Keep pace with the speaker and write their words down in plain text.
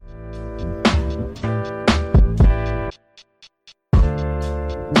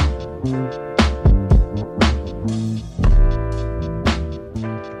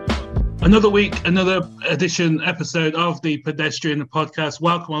Another week, another episode of the Pedestrian Podcast.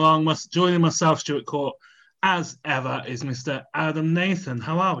 Welcome along. Joining myself, Stuart Court, as ever, is Mr. Adam Nathan.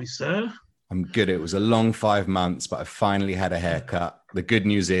 How are we, sir? I'm good. It was a long 5 months, but I finally had a haircut. The good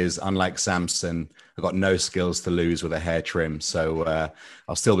news is, unlike Samson, I've got no skills to lose with a hair trim. So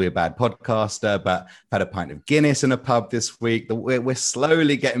I'll still be a bad podcaster, but I've had a pint of Guinness in a pub this week. We're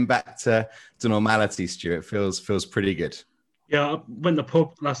slowly getting back to normality, Stuart. It feels pretty good. Yeah, I went to the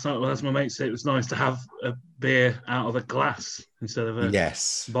pub last night. As my mate said, it was nice to have a beer out of a glass instead of a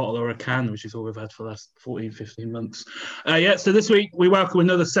bottle or a can, which is all we've had for the last 14, 15 months. So this week we welcome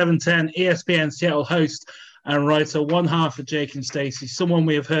another 710 ESPN Seattle host and writer, one half of Jake and Stacey, someone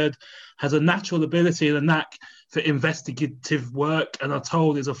we have heard has a natural ability and a knack for investigative work, and are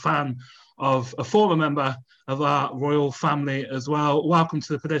told is a fan of a former member of our royal family as well. Welcome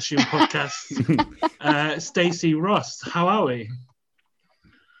to the Pedestrian Podcast, Stacey Ross. How are we?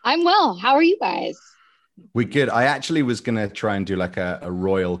 I'm well. How are you guys? We're good. I actually was going to try and do like a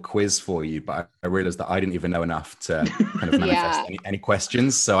royal quiz for you, but I realized that I didn't even know enough to kind of manifest any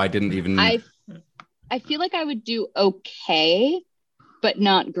questions. So I didn't even... I feel like I would do okay, but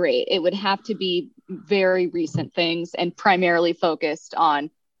not great. It would have to be very recent things and primarily focused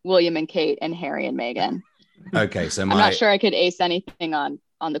on William and Kate and Harry and Meghan. Okay, so I'm not sure I could ace anything on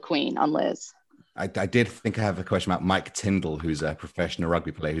the Queen, on Liz. I did think I have a question about Mike Tyndall, who's a professional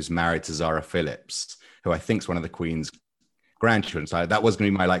rugby player who's married to Zara Phillips, who I think is one of the Queen's grandchildren. So that was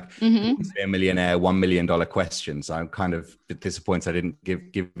going to be my a millionaire, $1 million question. So I'm kind of disappointed I didn't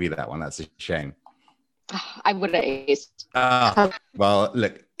give you that one. That's a shame. I would have aced. Well,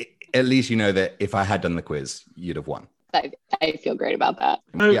 look, at least you know that if I had done the quiz, you'd have won. I feel great about that.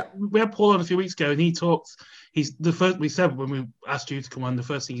 We had Paul on a few weeks ago, and he talked. The first we said when we asked you to come on, the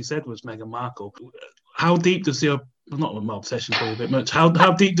first thing he said was Meghan Markle. How deep does not my obsession probably a bit much? How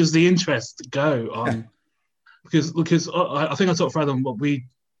deep does the interest go on? Because I think I talked for Adam. All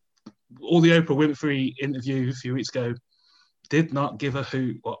the Oprah Winfrey interview a few weeks ago did not give a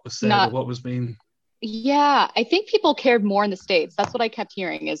hoot what was said or what was being. Yeah, I think people cared more in the States. That's what I kept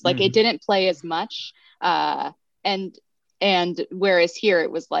hearing. Is like it didn't play as much. And whereas here it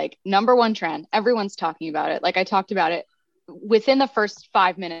was like number one trend, everyone's talking about it. Like I talked about it within the first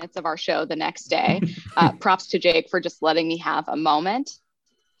 5 minutes of our show the next day. Props to Jake for just letting me have a moment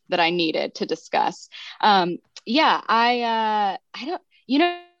that I needed to discuss. I don't, you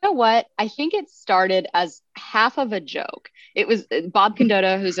know what? I think it started as half of a joke. It was Bob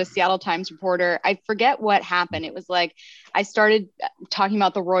Condotta, who's a Seattle Times reporter. I forget what happened. It was like, I started talking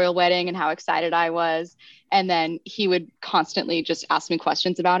about the royal wedding and how excited I was. And then he would constantly just ask me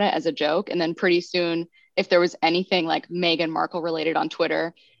questions about it as a joke. And then pretty soon, if there was anything like Meghan Markle related on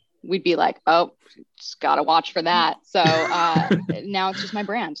Twitter, we'd be like, oh, just got to watch for that. So now it's just my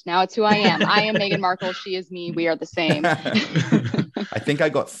brand. Now it's who I am. I am Meghan Markle. She is me. We are the same. I think I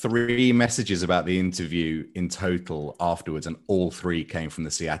got 3 messages about the interview in total afterwards, and all 3 came from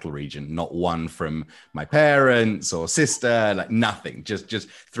the Seattle region. Not one from my parents or sister, like nothing. Just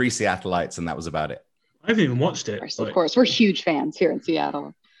 3 Seattleites, and that was about it. I haven't even watched it. Of course. We're huge fans here in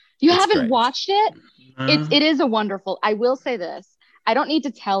Seattle. You haven't watched it? It is a wonderful. I will say this. I don't need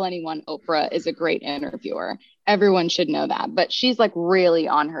to tell anyone Oprah is a great interviewer. Everyone should know that. But she's like really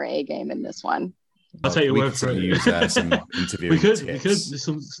on her A game in this one. I'll take your word for it. Use some interviewing we could. There's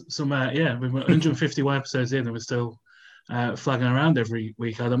Some we were 151 episodes in and we're still flagging around every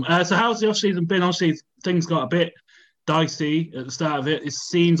week, Adam. So how's the off-season been? Obviously, things got a bit dicey at the start of it. It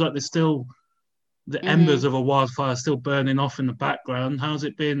seems like there's still the embers of a wildfire still burning off in the background. How's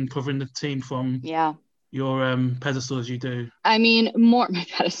it been covering the team from your pedestal as you do? I mean, more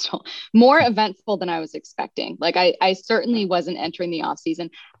eventful than I was expecting. Like I certainly wasn't entering the off season.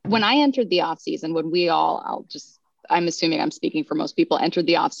 When I entered the off season, when I'm assuming I'm speaking for most people, entered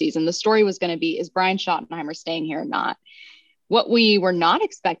the off season, the story was going to be, is Brian Schottenheimer staying here or not? What we were not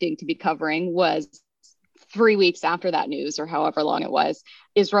expecting to be covering was 3 weeks after that news, or however long it was,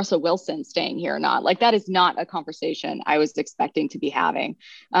 is Russell Wilson staying here or not? Like that is not a conversation I was expecting to be having.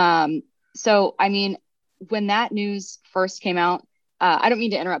 So, I mean, when that news first came out, I don't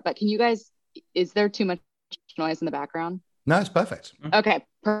mean to interrupt, but is there too much noise in the background? No, it's perfect. Okay,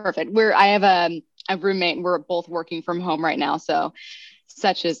 perfect. I have a roommate and we're both working from home right now. So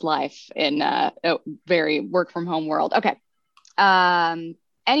such is life in a very work from home world. Okay.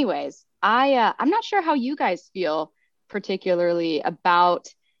 Anyways, I'm not sure how you guys feel particularly about,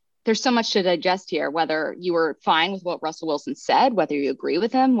 there's so much to digest here, whether you were fine with what Russell Wilson said, whether you agree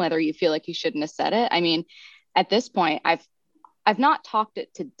with him, whether you feel like he shouldn't have said it. I mean, at this point, I've not talked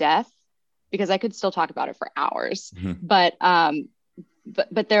it to death because I could still talk about it for hours. Mm-hmm.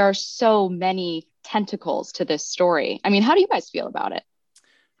 But there are so many tentacles to this story. I mean, how do you guys feel about it?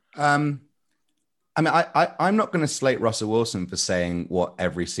 I mean, I'm not going to slate Russell Wilson for saying what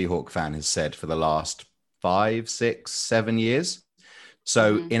every Seahawk fan has said for the last 5, 6, 7 years.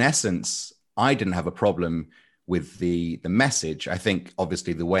 So in essence, I didn't have a problem with the message. I think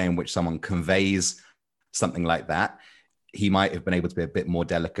obviously the way in which someone conveys something like that, he might have been able to be a bit more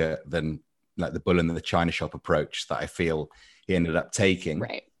delicate than like the bull in the china shop approach that I feel he ended up taking.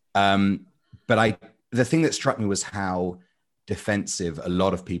 Right. But the thing that struck me was how defensive a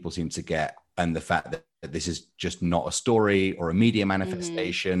lot of people seem to get, and the fact that this is just not a story or a media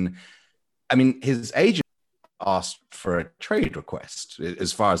manifestation. I mean, his agent asked for a trade request,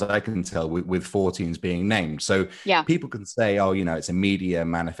 as far as I can tell, with 4 teams being named. So people can say, oh, you know, it's a media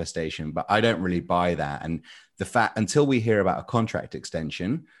manifestation, but I don't really buy that. And the fact, until we hear about a contract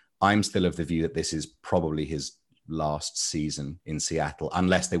extension, I'm still of the view that this is probably his last season in Seattle,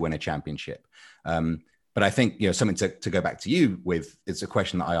 unless they win a championship. But I think, you know, something to go back to you with, it's a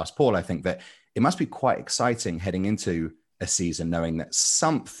question that I asked Paul. I think that it must be quite exciting heading into a season, knowing that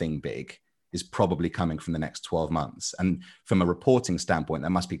something big is probably coming from the next 12 months. And from a reporting standpoint, that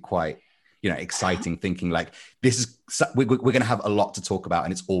must be quite, you know, exciting, thinking like this is, we're going to have a lot to talk about,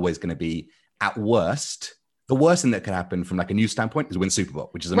 and it's always going to be, at worst, the worst thing that could happen from like a news standpoint is win Super Bowl,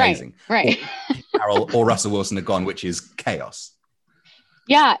 which is amazing. Right. Carroll or Russell Wilson are gone, which is chaos.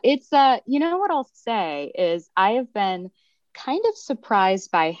 Yeah, it's you know what I'll say is I have been kind of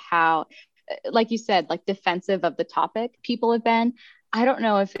surprised by how, like you said, like defensive of the topic people have been. I don't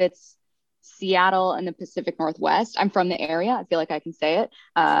know if it's Seattle and the Pacific Northwest. I'm from the area. I feel like I can say it.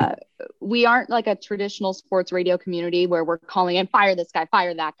 We aren't like a traditional sports radio community where we're calling in, fire this guy,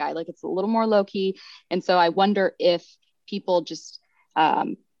 fire that guy. Like it's a little more low key. And so I wonder if people just,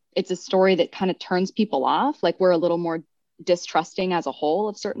 it's a story that kind of turns people off. Like we're a little more distrusting as a whole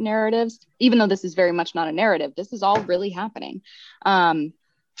of certain narratives, even though this is very much not a narrative. This is all really happening.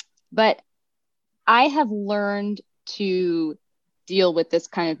 But I have learned to deal with this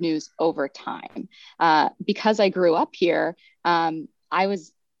kind of news over time. Because I grew up here, I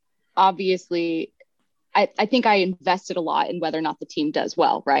was obviously, I think I invested a lot in whether or not the team does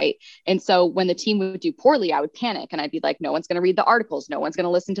well, right? And so when the team would do poorly, I would panic and I'd be like, no one's going to read the articles, no one's going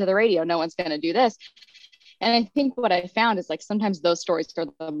to listen to the radio, no one's going to do this. And I think what I found is like sometimes those stories are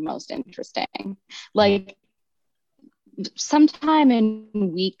the most interesting. Like sometime in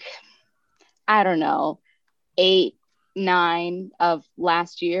week, I don't know, 8, 9 of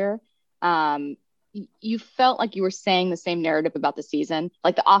last year, you felt like you were saying the same narrative about the season.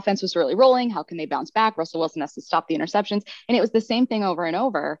 Like the offense was really rolling. How can they bounce back? Russell Wilson has to stop the interceptions. And it was the same thing over and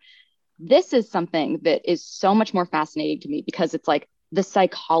over. This is something that is so much more fascinating to me because it's like the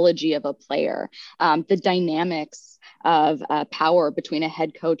psychology of a player, the dynamics of power between a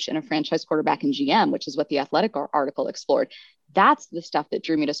head coach and a franchise quarterback and GM, which is what the Athletic article explored. That's the stuff that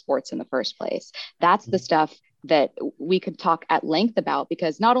drew me to sports in the first place. That's the stuff that we could talk at length about,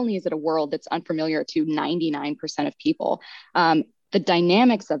 because not only is it a world that's unfamiliar to 99% of people, the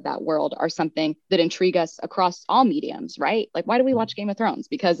dynamics of that world are something that intrigue us across all mediums, right? Like, why do we watch Game of Thrones?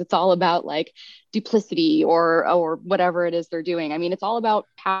 Because it's all about like duplicity or whatever it is they're doing. I mean, it's all about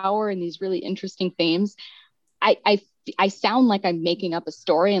power and these really interesting themes. I sound like I'm making up a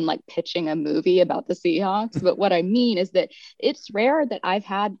story and like pitching a movie about the Seahawks, but what I mean is that it's rare that I've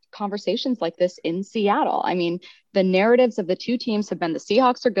had conversations like this in Seattle. I mean, the narratives of the two teams have been the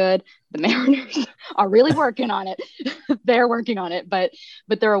Seahawks are good, the Mariners are really working on it. They're working on it, but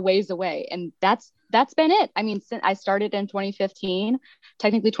they're a ways away. And that's been it. I mean, since I started in 2015,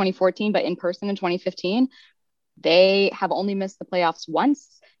 technically 2014, but in person in 2015, they have only missed the playoffs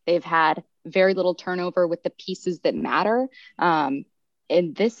once. They've had very little turnover with the pieces that matter. And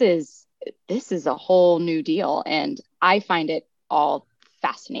this is a whole new deal. And I find it all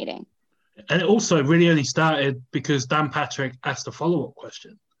fascinating. And it also really only started because Dan Patrick asked a follow-up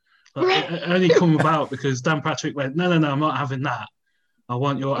question. Like, it only come about because Dan Patrick went, no, I'm not having that. I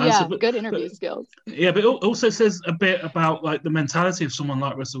want your answer. Yeah, good interview skills. Yeah, but it also says a bit about like the mentality of someone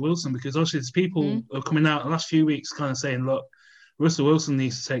like Russell Wilson, because obviously there's people are coming out in the last few weeks kind of saying, look, Russell Wilson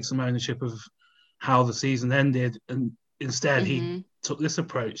needs to take some ownership of how the season ended, and instead he took this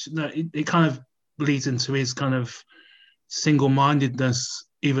approach. No, it kind of leads into his kind of single-mindedness,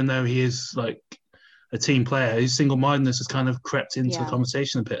 even though he is like a team player. His single-mindedness has kind of crept into the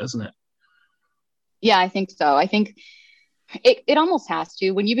conversation a bit, hasn't it? Yeah, I think so. I think it almost has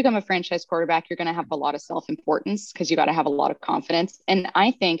to. When you become a franchise quarterback, you're going to have a lot of self-importance because you got to have a lot of confidence. And I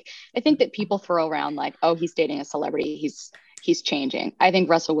think that people throw around like, oh, he's dating a celebrity. he's changing. I think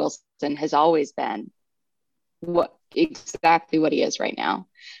Russell Wilson has always been exactly what he is right now.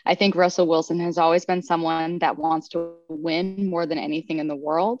 I think Russell Wilson has always been someone that wants to win more than anything in the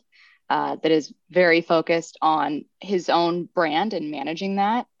world, that is very focused on his own brand and managing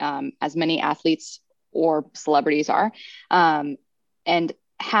that, as many athletes or celebrities are, and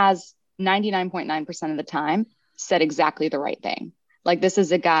has 99.9% of the time said exactly the right thing. Like, this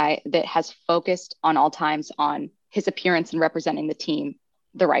is a guy that has focused on all times on his appearance and representing the team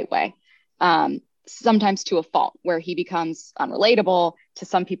the right way. Sometimes to a fault, where he becomes unrelatable, to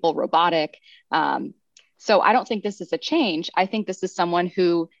some people robotic. So I don't think this is a change. I think this is someone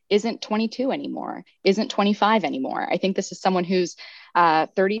who isn't 22 anymore, isn't 25 anymore. I think this is someone who's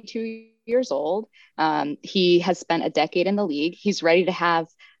 32 years old. He has spent a decade in the league. He's ready to have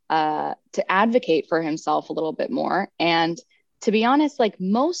to advocate for himself a little bit more. And to be honest, like,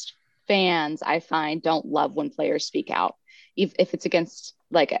 most fans, I find, don't love when players speak out, if it's against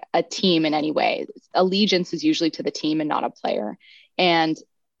like a team in any way. Allegiance is usually to the team and not a player. And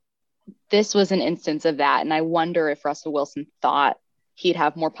this was an instance of that. And I wonder if Russell Wilson thought he'd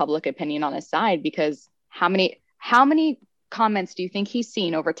have more public opinion on his side, because how many comments do you think he's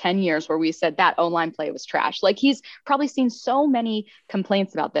seen over 10 years where we said that O-line play was trash? Like, he's probably seen so many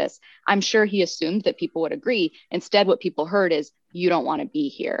complaints about this. I'm sure he assumed that people would agree. Instead, what people heard is, you don't want to be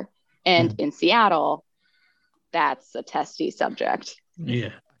here. And in Seattle, that's a testy subject.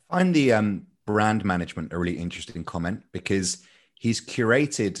 Yeah. I find the brand management a really interesting comment, because he's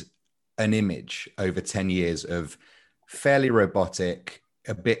curated an image over 10 years of fairly robotic,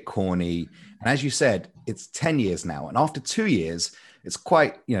 a bit corny. And as you said, it's 10 years now. And after 2 years, it's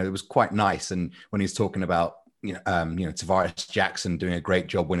quite, it was quite nice. And when he's talking about, Tavares Jackson doing a great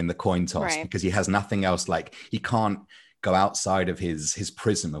job winning the coin toss, right, because he has nothing else, like, he can't go outside of his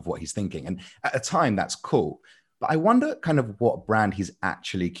prism of what he's thinking. And at a time, that's cool. But I wonder kind of what brand he's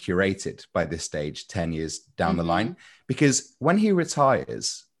actually curated by this stage, 10 years down the line. Because when he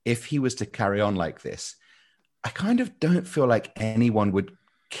retires, if he was to carry on like this, I kind of don't feel like anyone would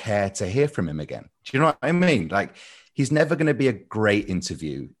care to hear from him again. Do you know what I mean? Like, he's never going to be a great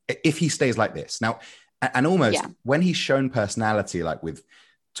interview if he stays like this. Now, and almost when he's shown personality, like with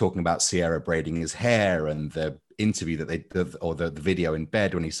talking about Sierra braiding his hair and the interview that they did, or the video in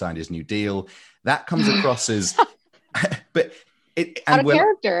bed when he signed his new deal, that comes across as but out of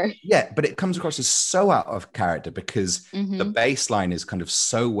character. Yeah, but it comes across as so out of character, because the baseline is kind of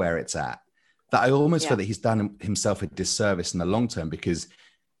so where it's at, that I almost feel that he's done himself a disservice in the long term, because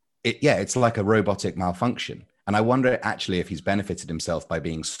it's like a robotic malfunction. And I wonder actually if he's benefited himself by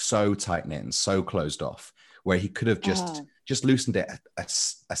being so tight knit and so closed off, where he could have just loosened it a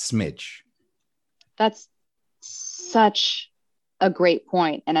smidge. That's such a great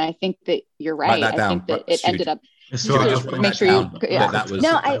point. And I think that you're right. I think that it ended up. Make sure you.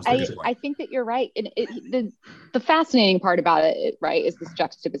 I think that you're right. And the fascinating part about it, right, is this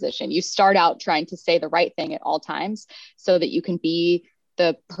juxtaposition. You start out trying to say the right thing at all times, so that you can be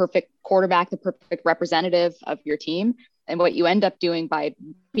the perfect quarterback, the perfect representative of your team. And what you end up doing by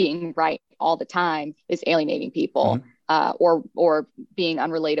being right all the time is alienating people, or being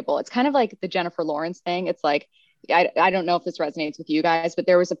unrelatable. It's kind of like the Jennifer Lawrence thing. It's like, I don't know if this resonates with you guys, but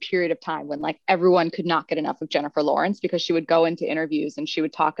there was a period of time when, like, everyone could not get enough of Jennifer Lawrence, because she would go into interviews and she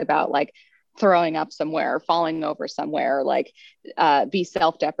would talk about, like, throwing up somewhere, falling over somewhere, like, be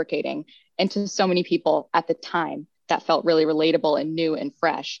self-deprecating. And to so many people at the time, that felt really relatable and new and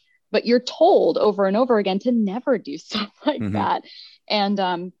fresh. But you're told over and over again to never do stuff like that. And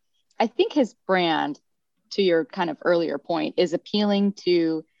I think his brand, to your kind of earlier point, is appealing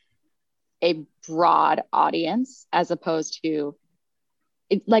to a broad audience, as opposed to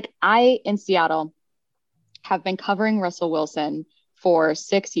like, I, in Seattle, have been covering Russell Wilson for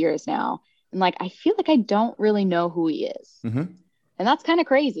 6 years now. And like, I feel like I don't really know who he is. And that's kind of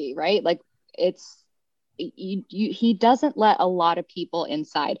crazy, right? Like, he doesn't let a lot of people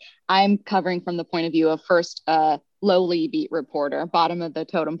inside. I'm covering from the point of view of first lowly beat reporter, bottom of the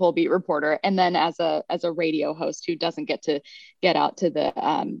totem pole beat reporter, and then as a radio host who doesn't get to get out to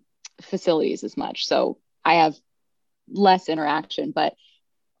the facilities as much. So I have less interaction, but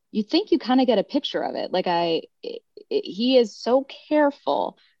you think you kind of get a picture of it. Like, he is so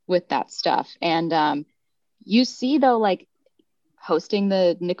careful with that stuff. And you see, though, like, hosting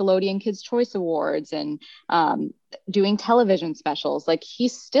the Nickelodeon Kids' Choice Awards and doing television specials, like, he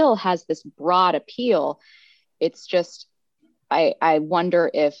still has this broad appeal. It's just, I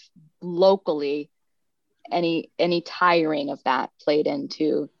wonder if locally any tiring of that played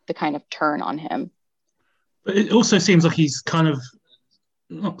into the kind of turn on him. But it also seems like he's kind of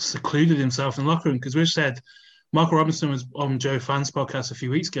not secluded himself in the locker room, because we've said Michael Robinson was on Joe Fan's podcast a few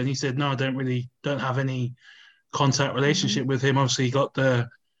weeks ago, and he said, no, I don't have any contact relationship with him. Obviously, he got the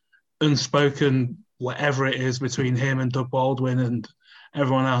unspoken whatever it is between him and Doug Baldwin and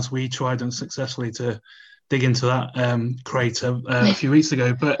everyone else. We tried unsuccessfully to dig into that crater a few weeks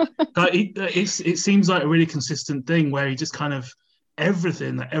ago, but it seems like a really consistent thing where he just kind of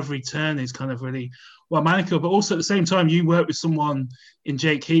everything at every turn is kind of really well manicured. But also at the same time, you work with someone in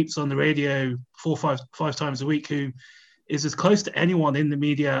Jake Heaps on the radio five times a week who is as close to anyone in the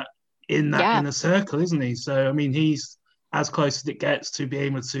media in that inner circle, isn't he? So I mean, he's as close as it gets to be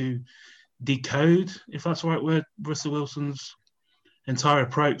able to decode, if that's the right word, Russell Wilson's entire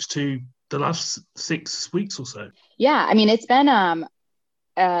approach to the last 6 weeks or so. Yeah, I mean, it's been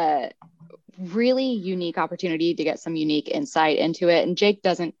a really unique opportunity to get some unique insight into it. And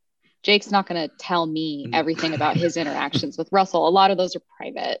Jake's not going to tell me everything about his interactions with Russell. A lot of those are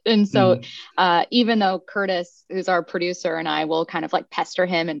private. And so even though Curtis, who's our producer, and I will kind of like pester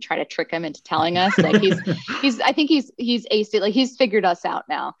him and try to trick him into telling us, like I think he's aced it. Like he's figured us out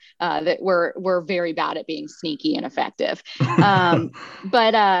now that we're very bad at being sneaky and effective.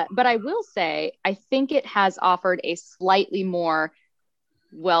 But I will say, I think it has offered a slightly more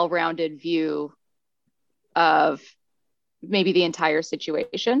well-rounded view of maybe the entire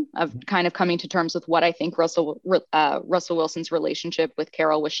situation, of kind of coming to terms with what I think Russell Wilson's relationship with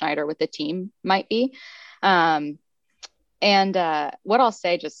Carroll, with Schneider, with the team might be. And what I'll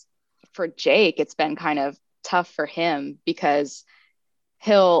say just for Jake, it's been kind of tough for him because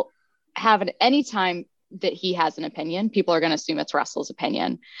he'll have anytime that he has an opinion, people are going to assume it's Russell's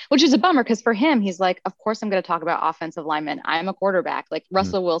opinion, which is a bummer. Cause for him, he's like, of course I'm going to talk about offensive linemen. I'm a quarterback. Like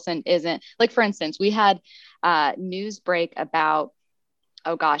Russell Wilson isn't. Like, for instance, we had news break about,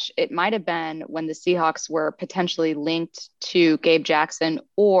 oh gosh, it might've been when the Seahawks were potentially linked to Gabe Jackson,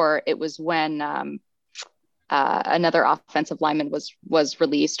 or it was when another offensive lineman was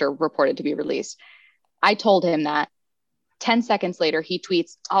released or reported to be released. I told him that. 10 seconds later, he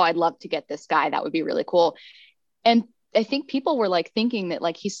tweets, oh, I'd love to get this guy. That would be really cool. And I think people were like thinking that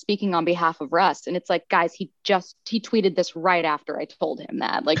like he's speaking on behalf of Russ. And it's like, guys, he tweeted this right after I told him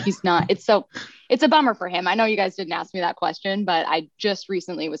that. Like he's not, it's a bummer for him. I know you guys didn't ask me that question, but I just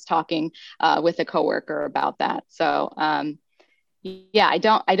recently was talking with a coworker about that. So yeah, I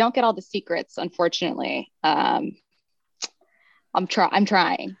don't get all the secrets, unfortunately. I'm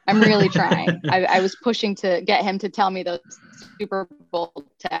trying. I'm really trying. I was pushing to get him to tell me those Super Bowl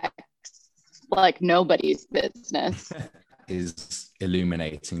texts like nobody's business. Is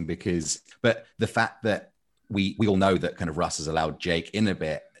illuminating but the fact that we all know that kind of Russ has allowed Jake in a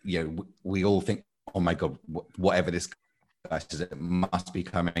bit, you know, we all think, oh my God, whatever this guy says, it must be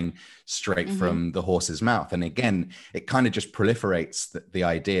coming straight from the horse's mouth. And again, it kind of just proliferates the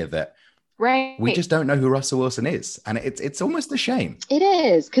idea that right. We just don't know who Russell Wilson is. And it's almost a shame. It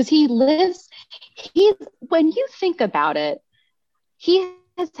is, because when you think about it, he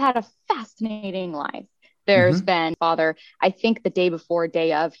has had a fascinating life. There's been father, I think the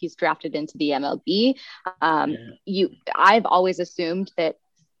day of, he's drafted into the MLB. I've always assumed that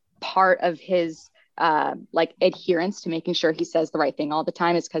part of his like adherence to making sure he says the right thing all the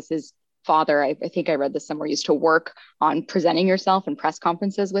time is because his father, I think I read this somewhere, used to work on presenting yourself in press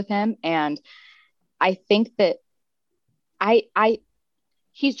conferences with him. And I think that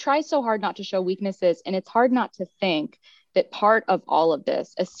he tries so hard not to show weaknesses, and it's hard not to think that part of all of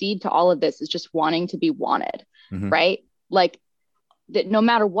this, a seed to all of this, is just wanting to be wanted, right? Like that no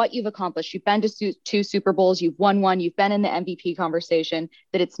matter what you've accomplished, you've been to 2 Super Bowls, you've won 1, you've been in the MVP conversation,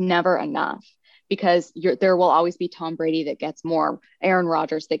 that it's never enough. Because there will always be Tom Brady that gets more, Aaron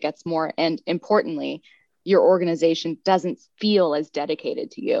Rodgers that gets more, and importantly, your organization doesn't feel as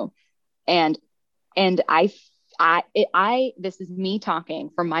dedicated to you. And this is me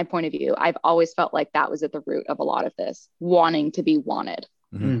talking from my point of view. I've always felt like that was at the root of a lot of this, wanting to be wanted.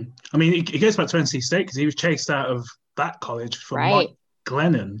 I mean, it goes back to NC State because he was chased out of that college from Mike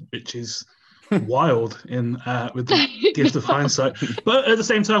Glennon, which is wild with the gift of hindsight. But at the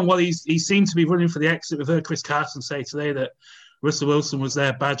same time, while he seemed to be running for the exit, we've heard Chris Carson say today that Russell Wilson was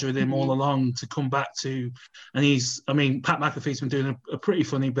there badgering him all along to come back to, and Pat McAfee's been doing a pretty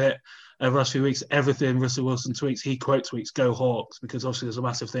funny bit over the last few weeks. Everything Russell Wilson tweets, he quote tweets "Go Hawks," because obviously there's a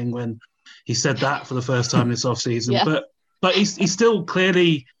massive thing when he said that for the first time this offseason. But he's still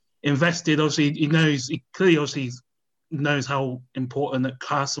clearly invested. Obviously, he clearly knows how important that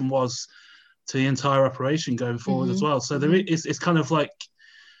Carson was to the entire operation going forward as well. So it's kind of like,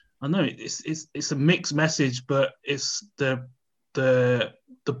 I know it's a mixed message, but it's the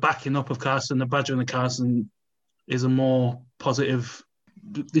backing up of Carson, the badgering of Carson is a more positive.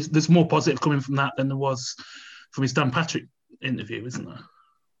 There's more positive coming from that than there was from his Dan Patrick interview, isn't there?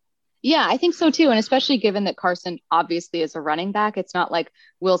 Yeah, I think so too. And especially given that Carson obviously is a running back, it's not like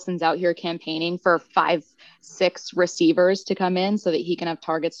Wilson's out here campaigning for 5-6 receivers to come in so that he can have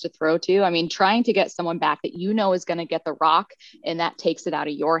targets to throw to. I mean, trying to get someone back that you know is going to get the rock and that takes it out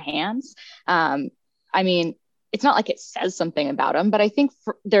of your hands. I mean, it's not like it says something about him, but I think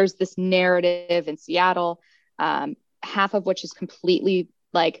there's this narrative in Seattle, half of which is completely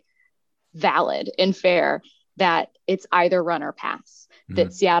like valid and fair, that it's either run or pass.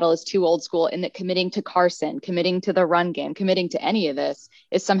 That Seattle is too old school, and that committing to Carson, committing to the run game, committing to any of this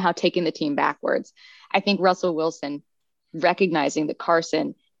is somehow taking the team backwards. I think Russell Wilson, recognizing that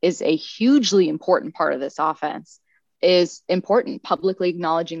Carson is a hugely important part of this offense, is important, publicly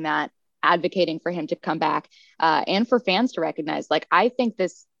acknowledging that, advocating for him to come back, and for fans to recognize, like, I think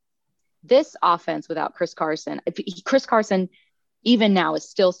this offense without Chris Carson even now is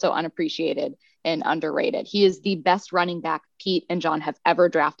still so unappreciated and underrated. He is the best running back Pete and John have ever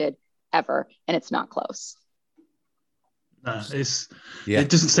drafted, ever, and it's not close. No, it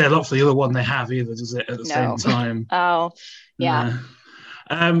doesn't say a lot for the other one they have either, does it? At the same time. Oh, yeah.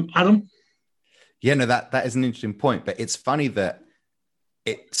 Adam? Yeah, no, that is an interesting point, but it's funny that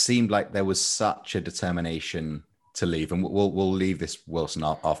it seemed like there was such a determination to leave, and we'll leave this Wilson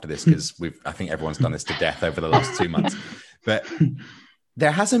after this because I think everyone's done this to death over the last 2 months, but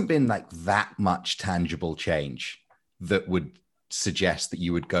there hasn't been like that much tangible change that would suggest that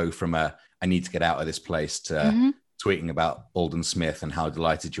you would go from I need to get out of this place to tweeting about Aldon Smith and how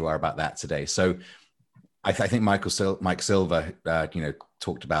delighted you are about that today. So I think Mike Silver,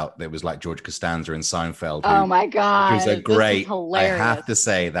 talked about that was like George Costanza in Seinfeld. Oh my God. Which was a great, I have to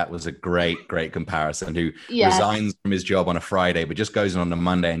say that was a great Comparison, who resigns from his job on a Friday, but just goes on a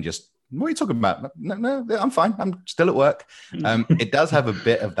Monday and just, what are you talking about? No, I'm fine. I'm still at work. It does have a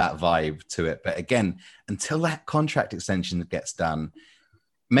bit of that vibe to it. But again, until that contract extension gets done,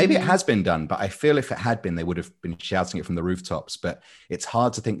 maybe it has been done, but I feel if it had been, they would have been shouting it from the rooftops. But it's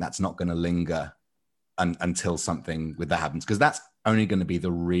hard to think that's not going to linger until something with that happens, because that's only going to be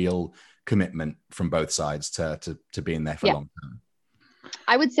the real commitment from both sides to being there for a long time.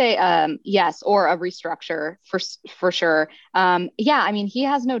 I would say yes, or a restructure for sure. I mean, he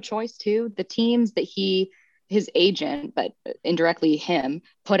has no choice too. The teams that his agent, but indirectly him,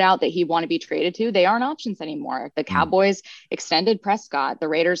 put out that he want to be traded to, they aren't options anymore. The Cowboys extended Prescott. The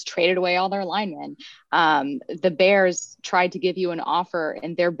Raiders traded away all their linemen. The Bears tried to give you an offer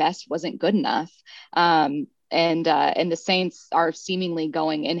and their best wasn't good enough. And the Saints are seemingly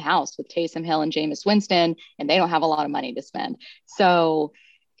going in-house with Taysom Hill and Jameis Winston, and they don't have a lot of money to spend. So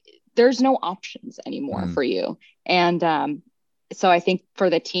there's no options anymore for you. And so I think for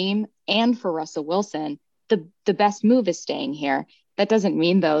the team and for Russell Wilson, the best move is staying here. That doesn't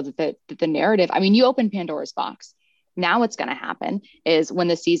mean, though, that the narrative, I mean, you open Pandora's box. Now what's going to happen is when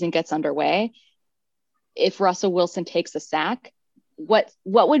the season gets underway, if Russell Wilson takes a sack, what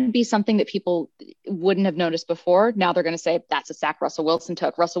would be something that people wouldn't have noticed before? Now they're going to say, that's a sack Russell Wilson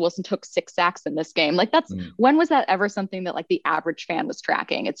took. Russell Wilson took 6 sacks in this game. Like when was that ever something that like the average fan was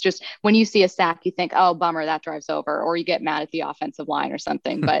tracking? It's just when you see a sack, you think, oh, bummer, that drives over, or you get mad at the offensive line or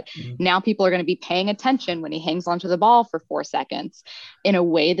something. But now people are going to be paying attention when he hangs onto the ball for 4 seconds in a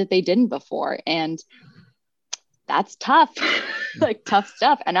way that they didn't before. And that's tough, like tough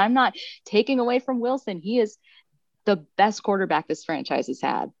stuff. And I'm not taking away from Wilson. He is the best quarterback this franchise has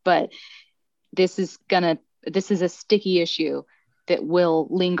had, but this is a sticky issue that will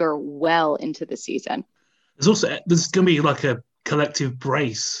linger well into the season. There's going to be like a collective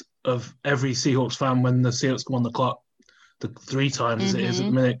brace of every Seahawks fan when the Seahawks come on the clock the 3 times as it is at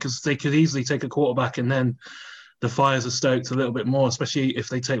the minute, because they could easily take a quarterback and then the fires are stoked a little bit more, especially if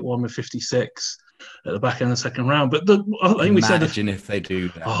they take one with 56 at the back end of the second round. But I think we said, imagine if they do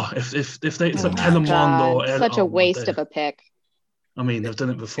that. Oh, if they, it's like Kellen Mond or such a waste of a pick. I mean, they've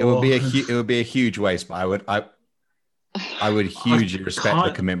done it before. It would be a huge waste, but I would hugely respect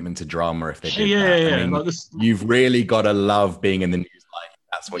the commitment to drama if they did that. Yeah. I mean, like you've really got to love being in the news life.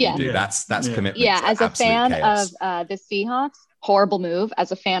 That's what you do. Yeah. That's commitment. Yeah, as a fan chaos. of the Seahawks, horrible move.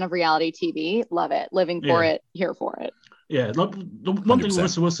 As a fan of reality TV, love it. Living for it, here for it. Yeah, like the one thing with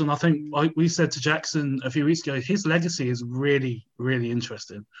Russell Wilson, I think, like we said to Jackson a few weeks ago, his legacy is really, really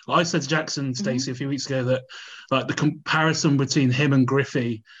interesting. I said to Jackson, Stacey, a few weeks ago that like the comparison between him and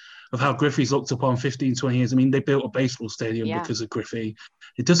Griffey, of how Griffey's looked upon 15, 20 years. I mean, they built a baseball stadium because of Griffey.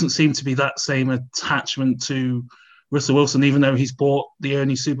 It doesn't seem to be that same attachment to Russell Wilson, even though he's brought the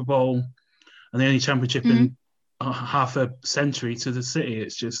only Super Bowl and the only championship in half a century to the city.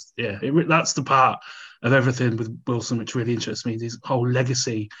 It's just, that's the part of everything with Wilson which really interests me. His whole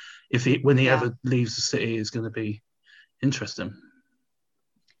legacy when he ever leaves the city is going to be interesting.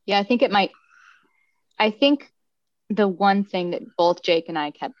 Yeah, I think it might. I think the one thing that both Jake and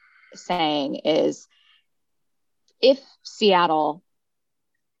I kept saying is if Seattle,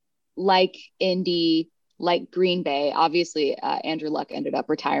 like Indy, like Green Bay, obviously Andrew Luck ended up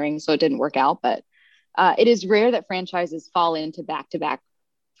retiring, so it didn't work out, but it is rare that franchises fall into back-to-back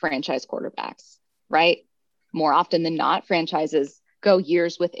franchise quarterbacks, right? More often than not, franchises go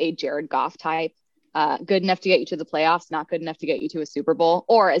years with a Jared Goff type, good enough to get you to the playoffs, not good enough to get you to a Super Bowl,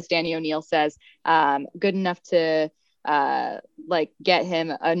 or as Danny O'Neill says, good enough to like get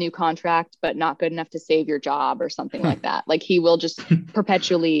him a new contract, but not good enough to save your job or something like that. Like he will just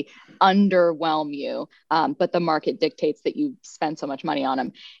perpetually underwhelm you, but the market dictates that you spend so much money on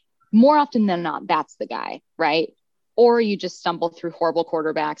him. More often than not, that's the guy, right? Or you just stumble through horrible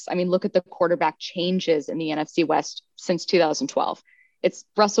quarterbacks. I mean, look at the quarterback changes in the NFC West since 2012. It's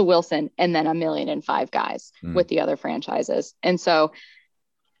Russell Wilson and then 1,000,005 guys with the other franchises. And so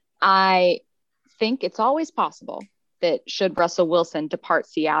I think it's always possible that should Russell Wilson depart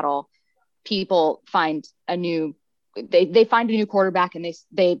Seattle, people find a new, they find a new quarterback and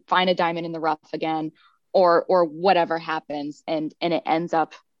they find a diamond in the rough again, or whatever happens and it ends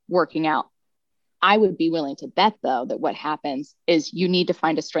up working out. I would be willing to bet, though, that what happens is you need to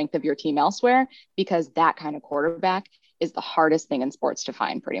find a strength of your team elsewhere, because that kind of quarterback is the hardest thing in sports to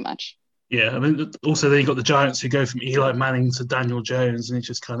find, pretty much. Yeah, I mean, also then you got the Giants who go from Eli Manning to Daniel Jones, and it's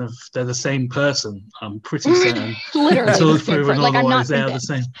just kind of, they're the same person. I'm pretty certain. Literally, until it's proven like, otherwise, they are the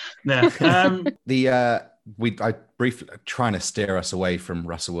same. Yeah. I briefly trying to steer us away from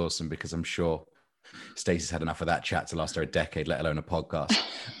Russell Wilson, because I'm sure Stacey's had enough of that chat to last her a decade, let alone a podcast.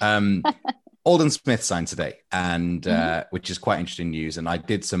 Aldon Smith signed today, and which is quite interesting news. And I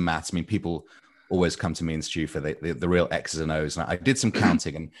did some maths. I mean, people always come to me and Stu for the real X's and O's. And I did some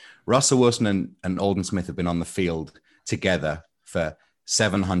counting, and Russell Wilson and Aldon Smith have been on the field together for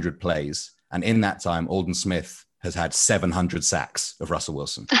 700 plays. And in that time, Aldon Smith has had 700 sacks of Russell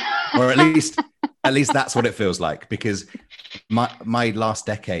Wilson, or at least that's what it feels like, because my last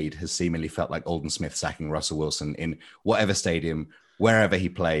decade has seemingly felt like Aldon Smith sacking Russell Wilson in whatever stadium, wherever he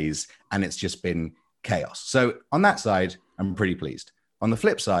plays, and it's just been chaos. So on that side, I'm pretty pleased. On the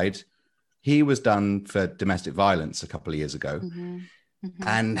flip side, he was done for domestic violence a couple of years ago,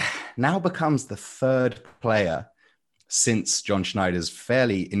 and now becomes the third player since John Schneider's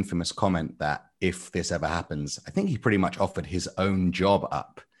fairly infamous comment that if this ever happens, I think he pretty much offered his own job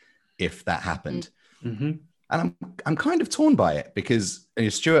up if that happened. And I'm kind of torn by it, because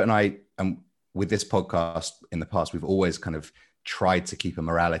Stuart and I, with this podcast in the past, we've always kind of tried to keep a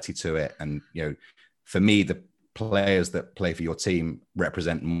morality to it. And, for me, the players that play for your team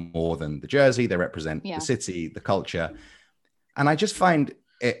represent more than the jersey. They represent the city, the culture. And I just find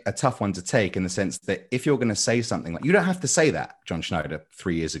it a tough one to take, in the sense that if you're going to say something like, you don't have to say that, John Schneider,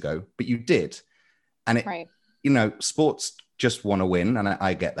 3 years ago, but you did. And it, sports just want to win. And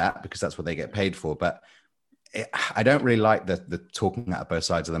I get that, because that's what they get paid for. But I don't really like the talking out of both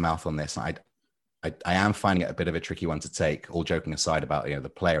sides of the mouth on this. I am finding it a bit of a tricky one to take, all joking aside about, the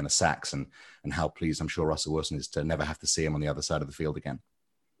player and the sacks and how pleased I'm sure Russell Wilson is to never have to see him on the other side of the field again.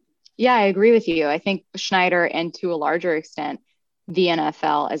 Yeah, I agree with you. I think Schneider, and to a larger extent, the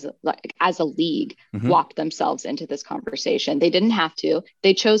NFL as a league, walked themselves into this conversation. They didn't have to,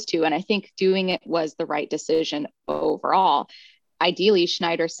 they chose to. And I think doing it was the right decision overall. Ideally,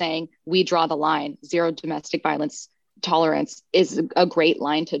 Schneider saying, we draw the line, zero domestic violence tolerance, is a great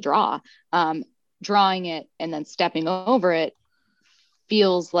line to draw. Drawing it and then stepping over it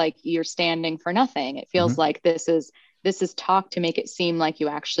feels like you're standing for nothing. It feels like this is talk to make it seem like you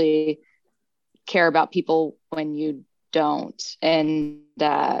actually care about people when you don't. And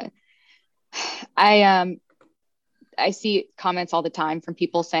I see comments all the time from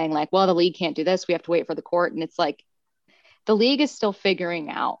people saying like, well, the league can't do this, we have to wait for the court. And it's like, the league is still figuring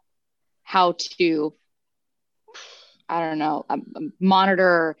out how to,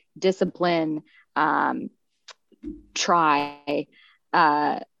 monitor, discipline, try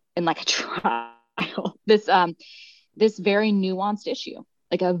in like a trial, this very nuanced issue,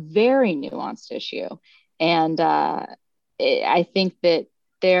 like a very nuanced issue. And I think that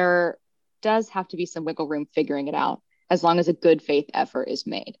there does have to be some wiggle room figuring it out, as long as a good faith effort is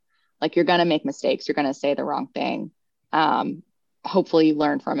made. Like, you're going to make mistakes, you're going to say the wrong thing. Hopefully you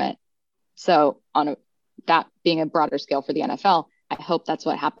learn from it. So that being a broader scale for the NFL, I hope that's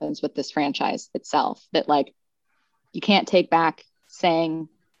what happens with this franchise itself, that like, you can't take back saying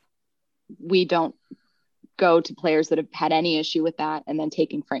we don't go to players that have had any issue with that and then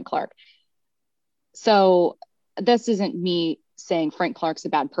taking Frank Clark. So this isn't me saying Frank Clark's a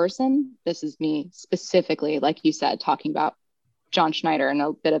bad person. This is me specifically, like you said, talking about John Schneider and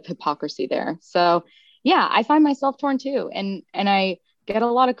a bit of hypocrisy there. So yeah, I find myself torn too. And I get a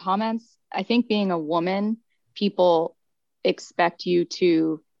lot of comments. I think being a woman, people expect you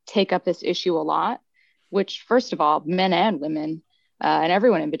to take up this issue a lot, which first of all, men and women and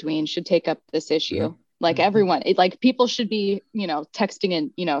everyone in between should take up this issue. Mm-hmm. Like everyone, like people should be,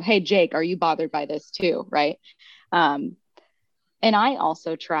 texting and, hey, Jake, are you bothered by this too? Right. And I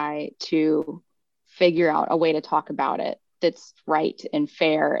also try to figure out a way to talk about it that's right and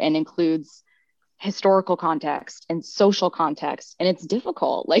fair and includes historical context and social context. And it's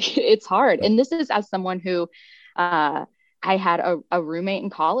difficult, like it's hard. And this is as someone who I had a roommate in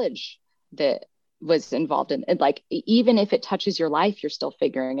college that was involved in it. Like, even if it touches your life, you're still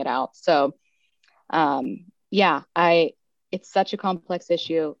figuring it out. So it's such a complex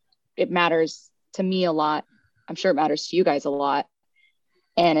issue. It matters to me a lot. I'm sure it matters to you guys a lot.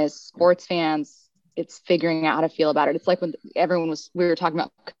 And as sports fans, it's figuring out how to feel about it. It's like when we were talking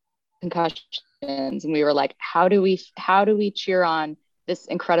about concussions and we were like, how do we cheer on this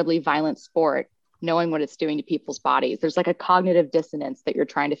incredibly violent sport, knowing what it's doing to people's bodies? There's like a cognitive dissonance that you're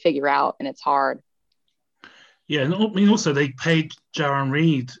trying to figure out, and it's hard. Yeah. And I mean, also they paid Jarran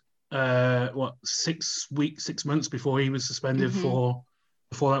Reed, 6 months before he was suspended for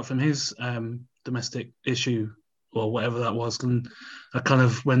fallout from his domestic issue or whatever that was. And I kind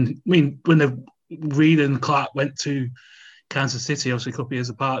of, when Reed and Clark went to Kansas City, obviously a couple of years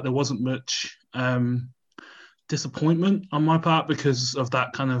apart, there wasn't much disappointment on my part because of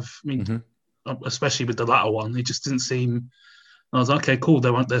that kind of, especially with the latter one, it just didn't seem, I was like, okay, cool,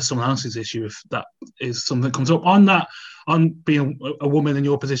 there's someone else's issue if that is something that comes up. On being a woman in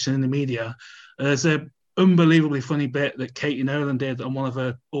your position in the media, there's a unbelievably funny bit that Katie Nolan did on one of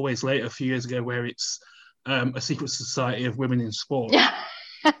her Always Late a few years ago where it's a secret society of women in sport.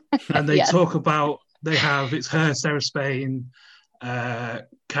 And they talk about, it's her, Sarah Spain,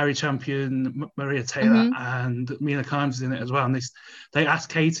 Carrie Champion, Maria Taylor, and Mina Kimes is in it as well. And they asked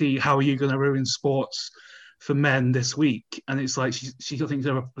Katie, how are you going to ruin sports for men this week? And it's like, she thinks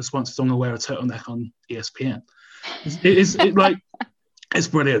her response is, I'm going to wear a turtleneck on ESPN. It's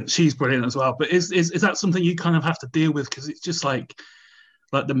brilliant. She's brilliant as well. But is that something you kind of have to deal with? Because it's just like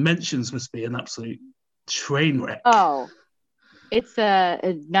the mentions must be an absolute train wreck. Oh, it's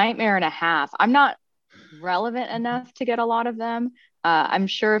a nightmare and a half. I'm not relevant enough to get a lot of them. I'm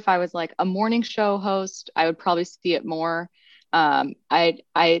sure if I was like a morning show host, I would probably see it more.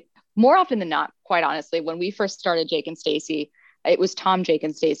 I more often than not, quite honestly, when we first started Jake and Stacey, it was Tom, Jake,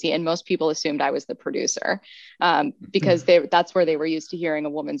 and Stacey, and most people assumed I was the producer because that's where they were used to hearing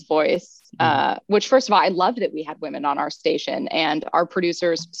a woman's voice, which, first of all, I loved that we had women on our station, and our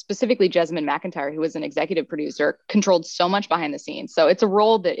producers, specifically Jessamine McIntyre, who was an executive producer, controlled so much behind the scenes. So it's a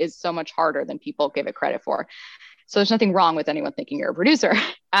role that is so much harder than people give it credit for. So there's nothing wrong with anyone thinking you're a producer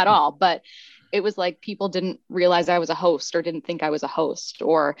at all, but it was like people didn't realize I was a host or didn't think I was a host,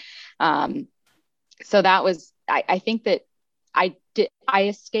 or so that was, I think that I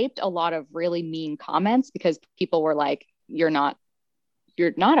escaped a lot of really mean comments because people were like, you're not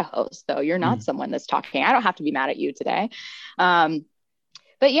a host though. You're not someone that's talking. I don't have to be mad at you today. But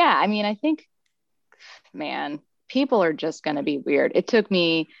yeah, I mean, I think, man, people are just going to be weird. It took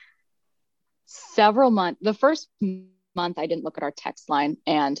me several months. The first month I didn't look at our text line.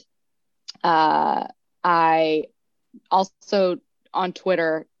 And I also on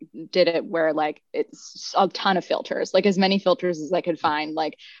Twitter did it where like it's a ton of filters, like as many filters as I could find,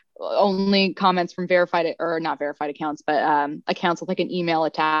 like only comments from verified or not verified accounts, but accounts with like an email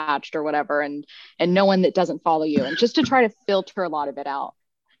attached or whatever, and no one that doesn't follow you, and just to try to filter a lot of it out.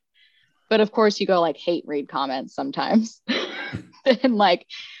 But of course you go like hate read comments sometimes. And like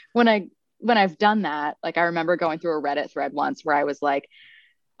when I've done that, like I remember going through a Reddit thread once where I was like,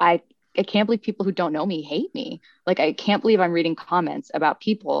 I can't believe people who don't know me hate me. Like, I can't believe I'm reading comments about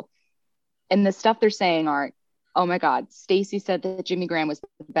people and the stuff they're saying aren't, oh my God, Stacey said that Jimmy Graham was the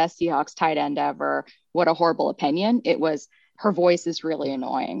best Seahawks tight end ever. What a horrible opinion. It was, her voice is really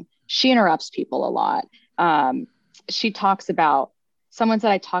annoying. She interrupts people a lot. She talks about, someone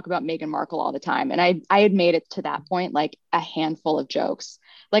said I talk about Meghan Markle all the time. And I had made it to that point, like a handful of jokes.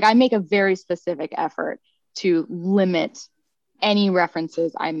 Like I make a very specific effort to limit any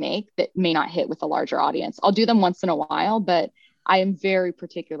references I make that may not hit with a larger audience. I'll do them once in a while, but I am very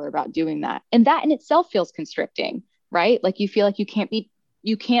particular about doing that. And that in itself feels constricting, right? Like you feel like you can't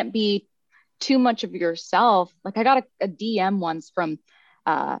be too much of yourself. Like I got a DM once from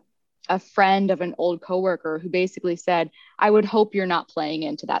a friend of an old coworker who basically said, I would hope you're not playing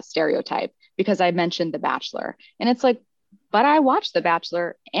into that stereotype because I mentioned The Bachelor. And it's like, but I watch The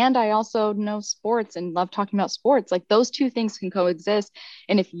Bachelor and I also know sports and love talking about sports. Like those two things can coexist.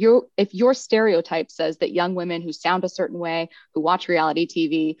 And if your stereotype says that young women who sound a certain way, who watch reality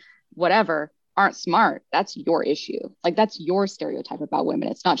TV, whatever, aren't smart, that's your issue. Like that's your stereotype about women.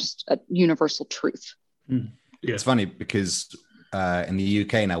 It's not just a universal truth. Yeah. It's funny because in the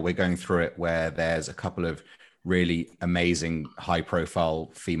UK now we're going through it where there's a couple of really amazing high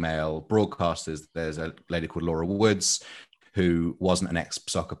profile female broadcasters. There's a lady called Laura Woods who wasn't an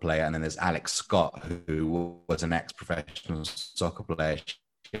ex-soccer player, and then there's Alex Scott who was an ex-professional soccer player.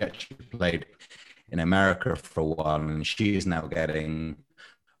 She actually played in America for a while and she is now getting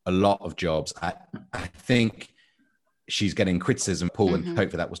a lot of jobs. I think she's getting criticism, Paul, and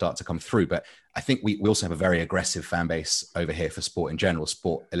hopefully that will start to come through. But I think we also have a very aggressive fan base over here for sport in general.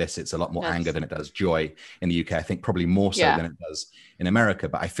 Sport elicits a lot more anger than it does joy in the UK. I think probably more so than it does in America.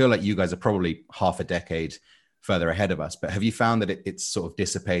 But I feel like you guys are probably half a decade further ahead of us. But have you found that it's sort of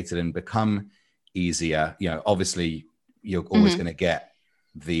dissipated and become easier? You know, obviously you're always going to get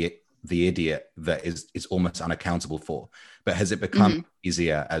the idiot that is almost unaccountable for. But has it become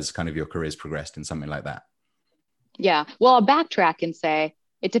easier as kind of your career's progressed in something like that? Yeah. Well, I'll backtrack and say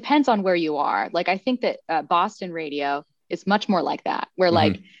it depends on where you are. Like, I think that Boston radio is much more like that, where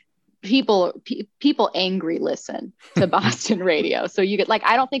like people angry listen to Boston radio. So you get like,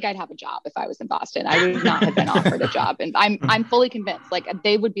 I don't think I'd have a job if I was in Boston. I would not have been offered a job. And I'm fully convinced, like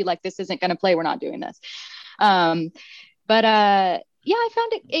they would be like, this isn't going to play. We're not doing this. But yeah, I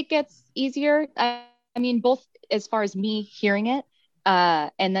found it gets easier. I mean, both as far as me hearing it,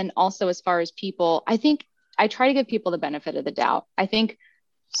 and then also as far as people, I think I try to give people the benefit of the doubt. I think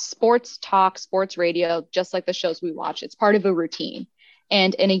sports talk, sports radio, just like the shows we watch, it's part of a routine.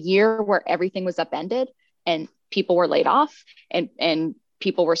 And in a year where everything was upended and people were laid off and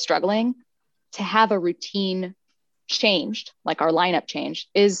people were struggling, to have a routine changed, like our lineup changed,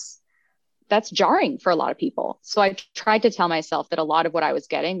 that's jarring for a lot of people. So I tried to tell myself that a lot of what I was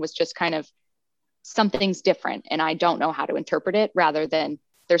getting was just kind of something's different and I don't know how to interpret it, rather than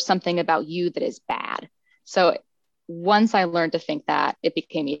there's something about you that is bad. So once I learned to think that, it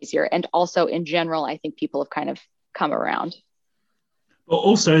became easier. And also in general, I think people have kind of come around. But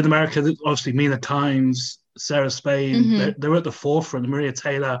also in America, obviously Mina Kimes, Sarah Spain, they're at the forefront. Maria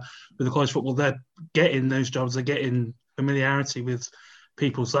Taylor with the college football, they're getting those jobs, they're getting familiarity with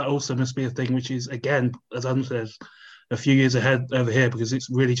people. So that also must be a thing, which is, again, as Adam says, a few years ahead over here, because it's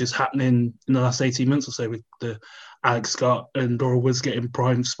really just happening in the last 18 months or so with the Alex Scott and Laura Woods getting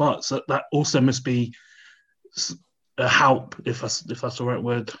prime spots. That also must be a help, if that's the right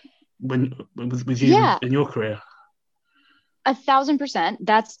word, with you in your career. 1,000%.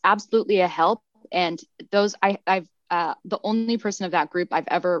 That's absolutely a help. And those I've the only person of that group I've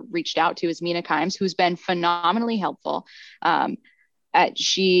ever reached out to is Mina Kimes, who's been phenomenally helpful.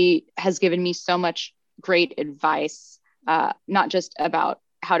 She has given me so much great advice, not just about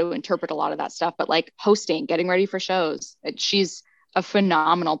how to interpret a lot of that stuff, but like hosting, getting ready for shows. She's a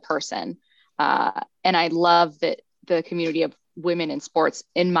phenomenal person. And I love that the community of women in sports,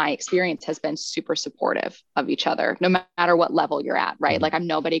 in my experience, has been super supportive of each other, no matter what level you're at, right? Like I'm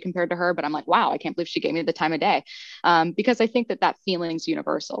nobody compared to her, but I'm like, wow, I can't believe she gave me the time of day. Because I think that feeling's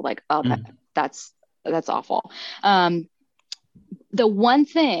universal. Like, oh, that's awful. The one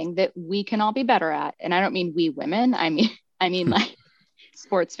thing that we can all be better at, and I don't mean we women, I mean like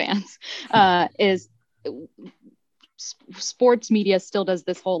sports fans, is sports media still does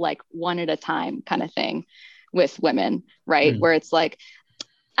this whole like one at a time kind of thing with women, right? Where it's like,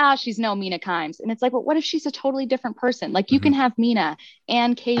 she's no Mina Kimes. And it's like, well, what if she's a totally different person? Like you can have Mina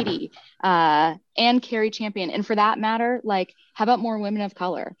and Katie and Carrie Champion. And for that matter, like, how about more women of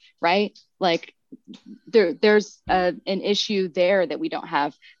color, right? Like there's an issue there that we don't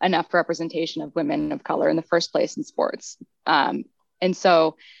have enough representation of women of color in the first place in sports. And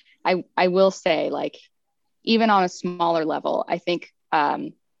so I will say, like, even on a smaller level, I think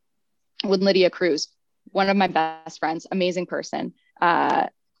with Lydia Cruz, one of my best friends, amazing person,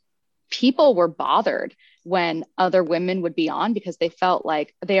 people were bothered when other women would be on because they felt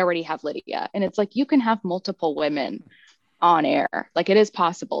like they already have Lydia. And it's like, you can have multiple women on air. Like it is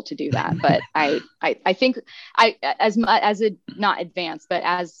possible to do that. But I think as it not advanced, but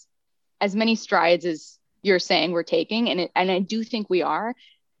as many strides as you're saying we're taking, and I do think we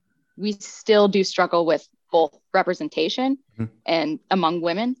still do struggle with both representation and among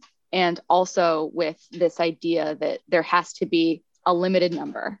women, and also with this idea that there has to be a limited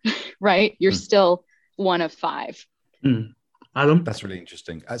number, right? You're still one of five. Adam? That's really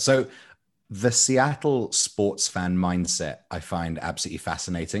interesting. So the Seattle sports fan mindset, I find absolutely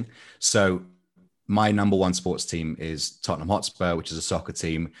fascinating. So my number one sports team is Tottenham Hotspur, which is a soccer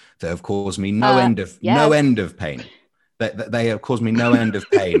team that have caused me no end of pain. They have caused me no end of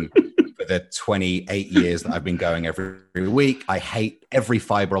pain for the 28 years that I've been going every week. I hate every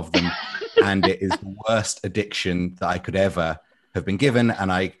fiber of them, and it is the worst addiction that I could ever have been given.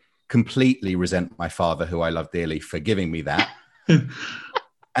 And I completely resent my father, who I love dearly, for giving me that.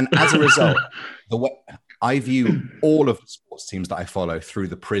 And as a result, I view all of the sports teams that I follow through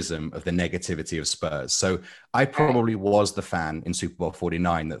the prism of the negativity of Spurs. So I probably was the fan in Super Bowl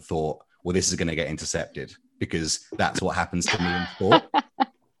 49 that thought, well, this is going to get intercepted because that's what happens to me in sport.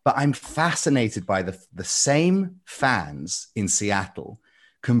 But I'm fascinated by the same fans in Seattle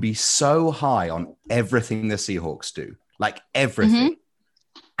can be so high on everything the Seahawks do, like everything,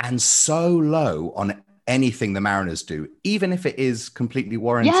 and so low on anything the Mariners do, even if it is completely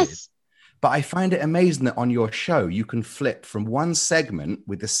warranted. Yes. But I find it amazing that on your show, you can flip from one segment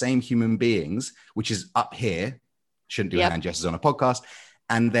with the same human beings, which is up here, shouldn't do hand gestures on a podcast,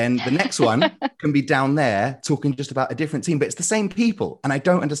 and then the next one can be down there talking just about a different team, but it's the same people. And I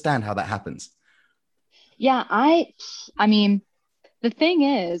don't understand how that happens. Yeah, I mean, the thing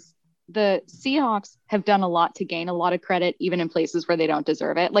is, the Seahawks have done a lot to gain a lot of credit, even in places where they don't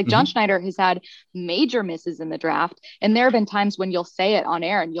deserve it. Like John Schneider has had major misses in the draft. And there have been times when you'll say it on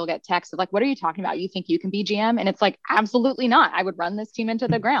air and you'll get texts of like, what are you talking about? You think you can be GM? And it's like, absolutely not. I would run this team into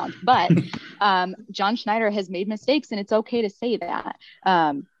the ground. But John Schneider has made mistakes, and it's okay to say that.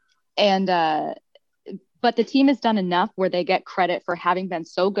 But the team has done enough where they get credit for having been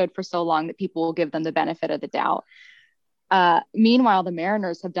so good for so long that people will give them the benefit of the doubt. Meanwhile, the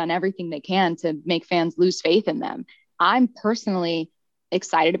Mariners have done everything they can to make fans lose faith in them. I'm personally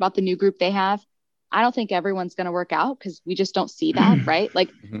excited about the new group they have. I don't think everyone's going to work out because we just don't see that, right? Like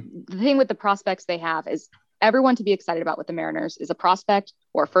the thing with the prospects they have is everyone to be excited about with the Mariners is a prospect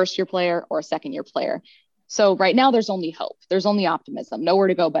or a first-year player or a second-year player. So right now there's only hope. There's only optimism, nowhere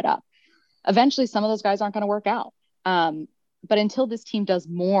to go but up. Eventually, some of those guys aren't going to work out. But until this team does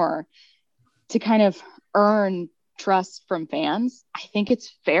more to kind of earn trust from fans, I think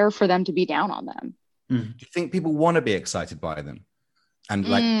it's fair for them to be down on them. Do you think people want to be excited by them? And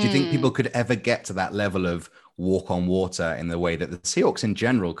like, do you think people could ever get to that level of walk on water in the way that the Seahawks in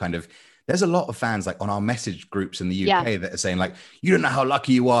general kind of, there's a lot of fans like on our message groups in the UK that are saying like, you don't know how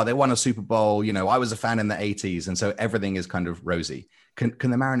lucky you are. They won a Super Bowl. You know, I was a fan in the 80s. And so everything is kind of rosy. Can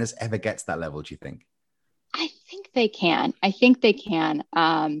the Mariners ever get to that level, do you think? I think they can.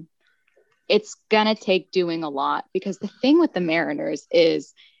 It's going to take doing a lot, because the thing with the Mariners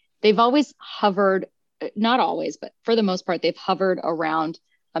is they've always hovered, not always, but for the most part, they've hovered around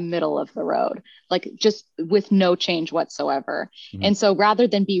a middle of the road, like just with no change whatsoever. And so rather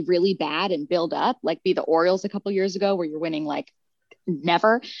than be really bad and build up, like be the Orioles a couple years ago where you're winning like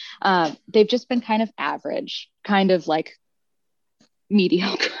never, they've just been kind of average, kind of like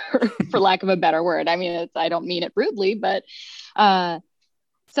mediocre, for lack of a better word. I mean, I don't mean it rudely, but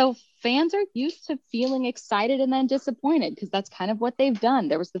so fans are used to feeling excited and then disappointed, because that's kind of what they've done.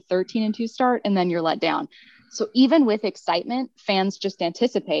 There was the 13-2 start, and then you're let down. So even with excitement, fans just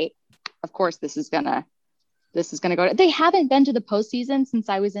anticipate, of course, this is gonna go. They haven't been to the postseason since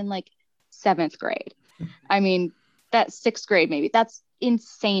I was in like 7th grade. I mean, that's 6th grade, maybe. That's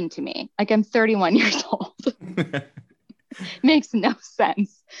insane to me. Like, I'm 31 years old. Makes no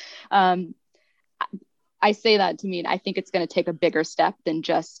sense. I say that to mean I think it's going to take a bigger step than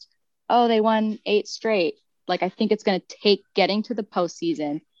just, oh, they won 8 straight. Like, I think it's going to take getting to the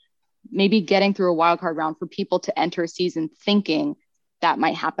postseason, maybe getting through a wild card round for people to enter a season thinking that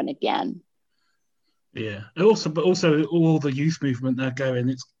might happen again. Yeah. But also all the youth movement they're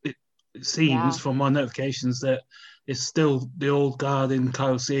going, it seems from my notifications that it's still the old guard in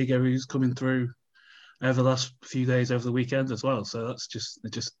Kyle Seager who's coming through over the last few days over the weekend as well. So that's just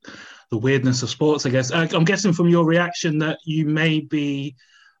the weirdness of sports, I guess. I'm guessing from your reaction that you may be,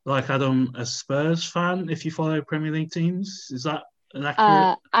 like Adam, a Spurs fan if you follow Premier League teams. Is that an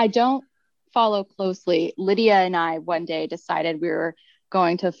accurate? I don't follow closely. Lydia and I one day decided we were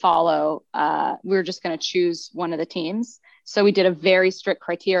going to follow, we were just going to choose one of the teams. So we did a very strict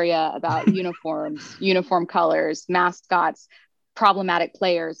criteria about uniforms, uniform colors, mascots, problematic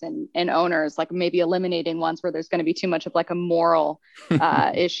players and owners, like maybe eliminating ones where there's going to be too much of like a moral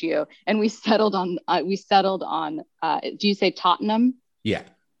issue. And we settled on, do you say Tottenham? Yeah.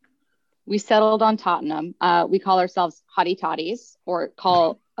 We settled on Tottenham. We call ourselves Hottie Toddies, or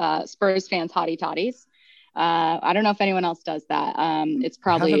call Spurs fans Hottie Toddies. I don't know if anyone else does that. It's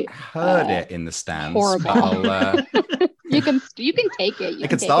probably I haven't heard it in the stands. Horrible. You can take it. You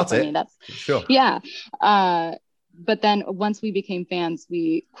can start it. That's sure. Yeah. But then once we became fans,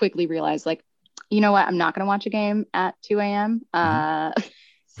 we quickly realized, like, you know what? I'm not going to watch a game at 2 a.m.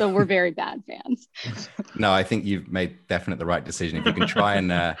 So we're very bad fans. No, I think you've made definitely the right decision. If you can try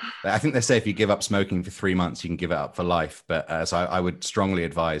and, I think they say if you give up smoking for 3 months, you can give it up for life. But so I would strongly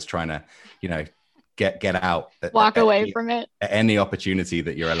advise trying to, get out, walk away from it at any opportunity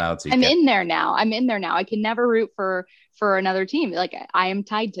that you're allowed to. I'm in there now. I can never root for another team. Like I am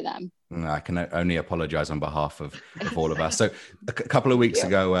tied to them. I can only apologize on behalf of all of us. So a couple of weeks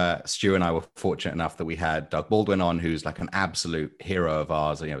ago, Stu and I were fortunate enough that we had Doug Baldwin on, who's like an absolute hero of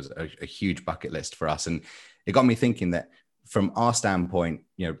ours. It was a huge bucket list for us. And it got me thinking that from our standpoint,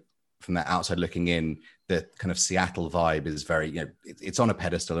 from that outside looking in, the kind of Seattle vibe is very, it's on a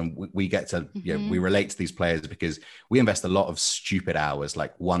pedestal, and we get to, we relate to these players because we invest a lot of stupid hours,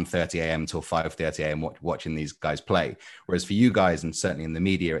 like 1:30 a.m. till 5:30 a.m. watching these guys play. Whereas for you guys, and certainly in the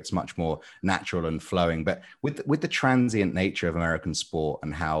media, it's much more natural and flowing. But with the transient nature of American sport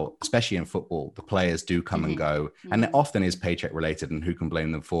and how, especially in football, the players do come and go, and it often is paycheck related, and who can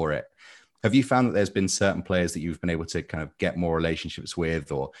blame them for it? Have you found that there's been certain players that you've been able to kind of get more relationships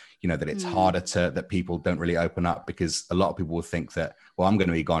with, or, that it's harder that people don't really open up? Because a lot of people will think that, well, I'm going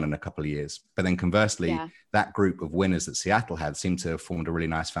to be gone in a couple of years. But then conversely, that group of winners that Seattle had seemed to have formed a really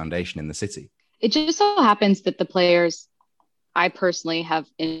nice foundation in the city. It just so happens that the players I personally have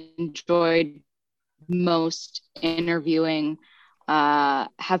enjoyed most interviewing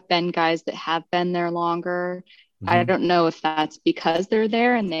have been guys that have been there longer. I don't know if that's because they're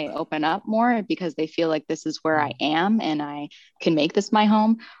there and they open up more because they feel like this is where I am and I can make this my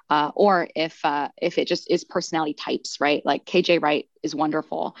home, or if it just is personality types, right? Like KJ Wright is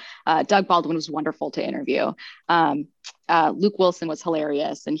wonderful. Doug Baldwin was wonderful to interview. Luke Wilson was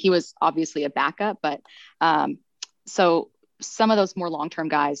hilarious, and he was obviously a backup, but so some of those more long-term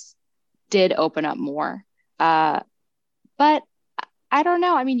guys did open up more. But I don't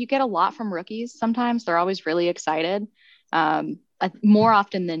know. I mean, you get a lot from rookies. Sometimes they're always really excited. More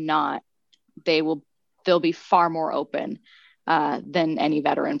often than not, they'll be far more open than any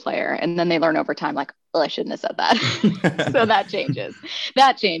veteran player. And then they learn over time, like, well, I shouldn't have said that. So that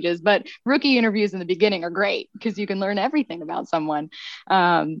changes. But rookie interviews in the beginning are great because you can learn everything about someone.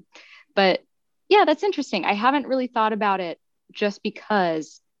 But yeah, that's interesting. I haven't really thought about it just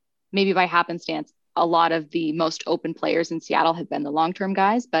because maybe by happenstance, a lot of the most open players in Seattle have been the long-term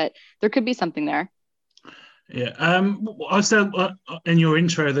guys, but there could be something there. Yeah. I said in your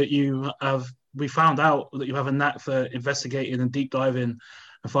intro that we found out that you have a knack for investigating and deep diving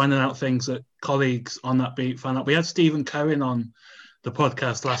and finding out things that colleagues on that beat found out. We had Stephen Cohen on the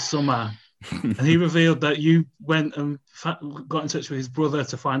podcast last summer, and he revealed that you went and got in touch with his brother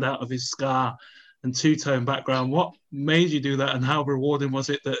to find out of his scar and two-tone background. What made you do that, and how rewarding was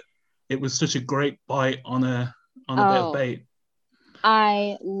it that it was such a great bite on a bit of bait?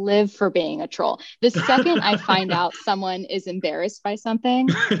 I live for being a troll. The second I find out someone is embarrassed by something,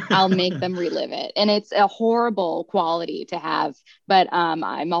 I'll make them relive it. And it's a horrible quality to have, but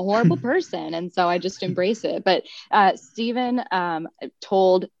I'm a horrible person. And so I just embrace it. But Stephen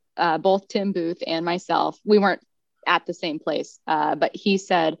told both Tim Booth and myself, we weren't at the same place, but he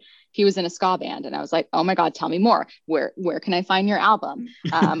said he was in a ska band, and I was like, oh my God, tell me more. Where can I find your album?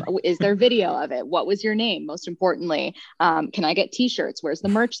 Is there video of it? What was your name? Most importantly, can I get t-shirts? Where's the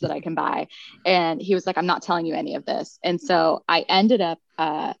merch that I can buy? And he was like, I'm not telling you any of this. And so I ended up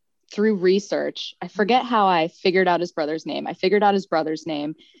through research, I forget how I figured out his brother's name.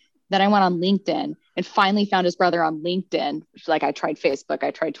 Then I went on LinkedIn and finally found his brother on LinkedIn. Like, I tried Facebook,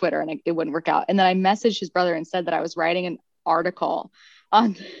 I tried Twitter, and it wouldn't work out. And then I messaged his brother and said that I was writing an article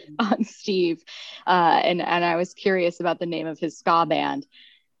on Steve, and I was curious about the name of his ska band,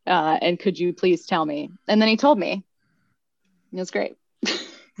 and could you please tell me? And then he told me. It was great.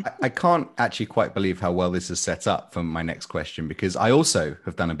 I can't actually quite believe how well this is set up for my next question, because I also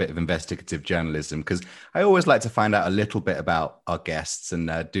have done a bit of investigative journalism, because I always like to find out a little bit about our guests and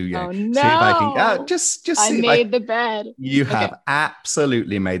see if I can just see. I made the bed. You have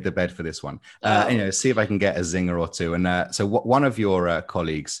absolutely made the bed for this one. See if I can get a zinger or two. And so one of your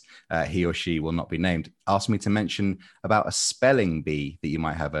colleagues, he or she will not be named, asked me to mention about a spelling bee that you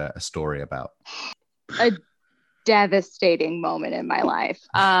might have a story about. A devastating moment in my life,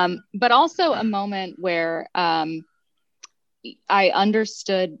 but also a moment where I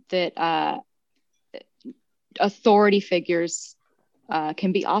understood that authority figures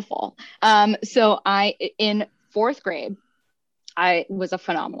can be awful. So in fourth grade, I was a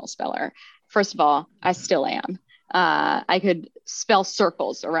phenomenal speller. First of all, I still am. I could spell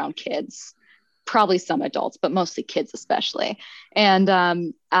circles around kids, probably some adults, but mostly kids especially.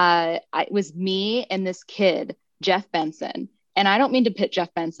 And it was me and this kid, Jeff Benson. And I don't mean to put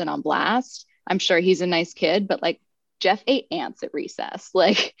Jeff Benson on blast, I'm sure he's a nice kid, but like Jeff ate ants at recess.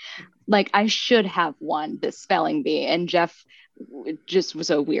 Like I should have won this spelling bee, and Jeff just was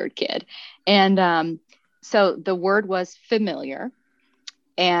a weird kid. And so the word was familiar.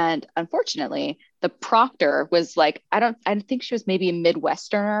 And unfortunately, the proctor was like, I think she was maybe a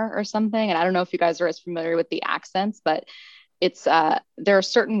Midwesterner or something. And I don't know if you guys are as familiar with the accents, but it's there are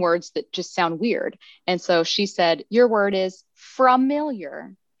certain words that just sound weird. And so she said, your word is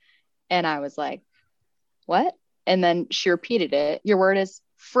familiar. And I was like, what? And then she repeated it. Your word is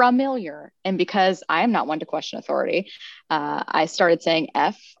familiar. And because I am not one to question authority, I started saying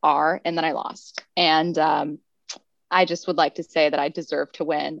F, R, and then I lost. And I just would like to say that I deserve to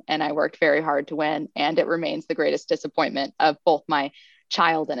win, and I worked very hard to win, and it remains the greatest disappointment of both my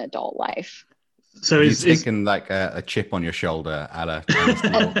child and adult life. So you've taken like a chip on your shoulder, a la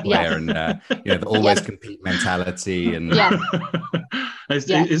player, yes. And the always compete mentality, and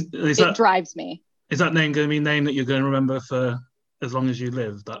it drives me. Is that name going to be a name that you're going to remember for as long as you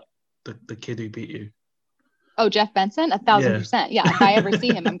live? That the kid who beat you. Oh, Jeff Benson, 1,000%. Yeah, if I ever see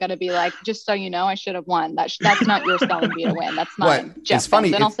him, I'm going to be like, just so you know, I should have won. That's not your spelling bee to win. That's mine. Well, Jeff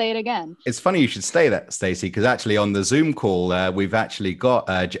Benson, I'll say it again. It's funny you should say that, Stacey, because actually on the Zoom call, we've actually got,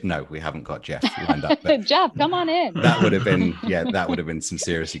 no, we haven't got Jeff lined up. Jeff, come on in. That would have been some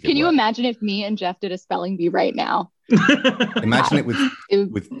seriously good Can you work. Imagine if me and Jeff did a spelling bee right now? Imagine it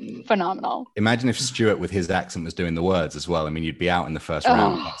with phenomenal. Imagine if Stuart with his accent was doing the words as well. I mean, you'd be out in the first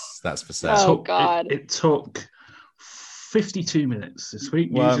round. That's for certain. Oh, God. It took 52 minutes this week.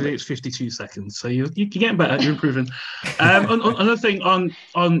 Well, usually it's 52 seconds. So you're getting better. You're improving. Another thing on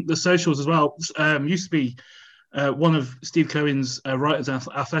the socials as well, used to be one of Steve Cohen's writers on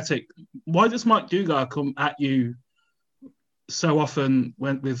Athletic. Why does Mike Dugar come at you so often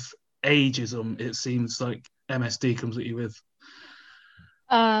with ageism? It seems like MSD comes at you with.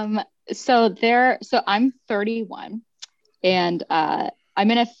 So I'm 31, and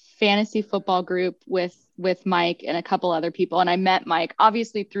I'm in a fantasy football group with Mike and a couple other people. And I met Mike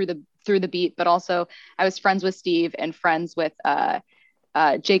obviously through the beat, but also I was friends with Steve and friends with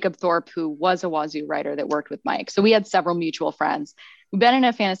Jacob Thorpe, who was a Wazoo writer that worked with Mike. So we had several mutual friends. We've been in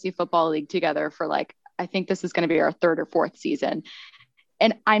a fantasy football league together for I think this is going to be our third or fourth season.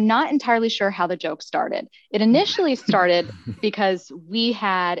 And I'm not entirely sure how the joke started. It initially started because we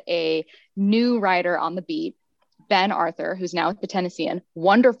had a new writer on the beat, Ben Arthur, who's now with the Tennessean,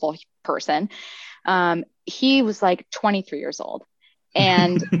 wonderful person. He was 23 years old.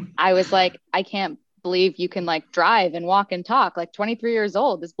 And I was like, I can't believe you can drive and walk and talk 23 years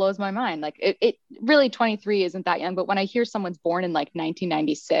old. This blows my mind. It really 23 isn't that young. But when I hear someone's born in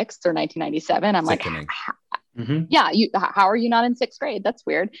 1996 or 1997, I'm Sickening. Yeah, how are you not in sixth grade? That's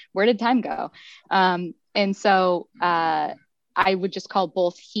weird. Where did time go? And so I would just call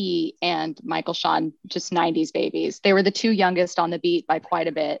both he and Michael Sean just 90s babies. They were the two youngest on the beat by quite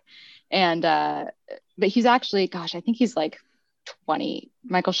a bit. And but he's actually, gosh, I think he's 20.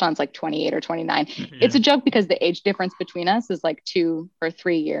 Michael Sean's 28 or 29. Yeah. It's a joke because the age difference between us is 2 or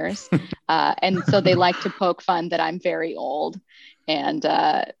 3 years. And so they like to poke fun that I'm very old and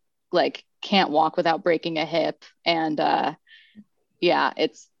can't walk without breaking a hip. And yeah,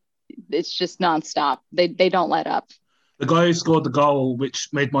 it's just nonstop. They don't let up. The guy who scored the goal, which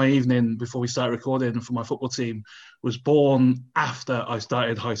made my evening before we started recording for my football team, was born after I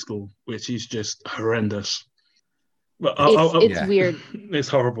started high school, which is just horrendous. It's weird. It's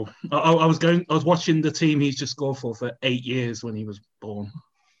horrible. I was watching the team he's just scored for 8 years when he was born.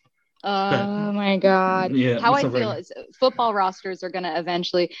 Oh my God. Yeah, how I feel is football rosters are going to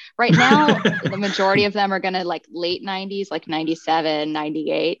eventually, right now, the majority of them are going to late 90s, 97,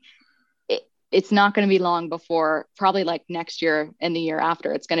 98. It's not going to be long before probably next year and the year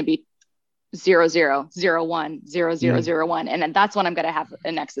after, it's going to be 0, 0, 0, 1, 0, 0, 0, 1. And then that's when I'm going to have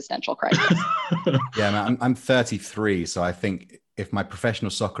an existential crisis. Yeah, man, I'm 33. So I think if my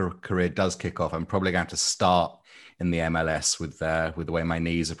professional soccer career does kick off, I'm probably going to have to start in the MLS with the way my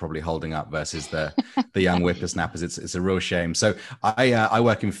knees are probably holding up versus the young whippersnappers. It's a real shame. So I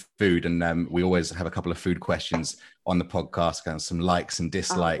work in food, and we always have a couple of food questions on the podcast, kind of some likes and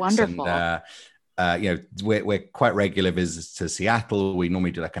dislikes. Wonderful. And we're quite regular visitors to Seattle. We normally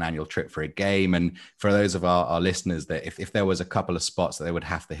do an annual trip for a game. And for those of our listeners, that if there was a couple of spots that they would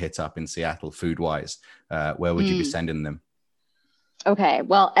have to hit up in Seattle food wise, where would you be sending them? Okay,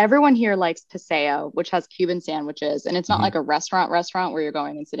 well, everyone here likes Paseo, which has Cuban sandwiches, and it's not like a restaurant where you're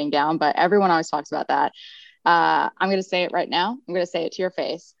going and sitting down, but everyone always talks about that. I'm going to say it right now. I'm going to say it to your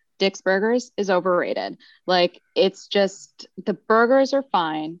face. Dick's Burgers is overrated. It's just, the burgers are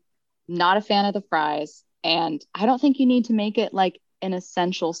fine. Not a fan of the fries. And I don't think you need to make it an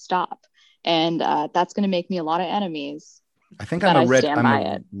essential stop. and that's going to make me a lot of enemies. I think I'm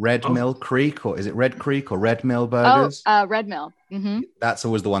a Red Mill Creek, or is it Red Creek or Red Mill burgers? Red Mill. Mm-hmm. That's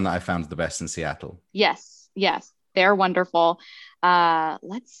always the one that I found the best in Seattle. Yes, they're wonderful.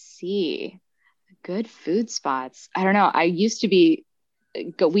 Let's see, good food spots. I don't know.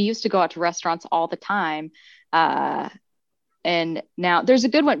 We used to go out to restaurants all the time. And now there's a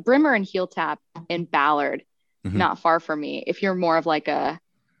good one, Brimmer and Heel Tap in Ballard, not far from me. If you're more of like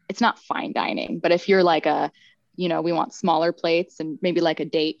it's not fine dining, but if you're like we want smaller plates and maybe like a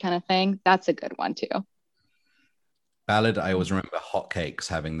date kind of thing, that's a good one too. Ballard, I always remember Hotcakes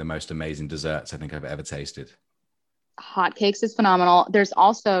having the most amazing desserts I think I've ever tasted. Hotcakes is phenomenal. There's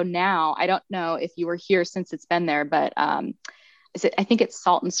also now, I don't know if you were here since it's been there, but I think it's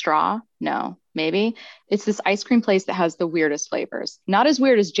Salt and Straw. No, maybe it's this ice cream place that has the weirdest flavors. Not as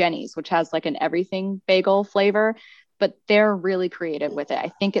weird as Jenny's, which has like an everything bagel flavor, but they're really creative with it.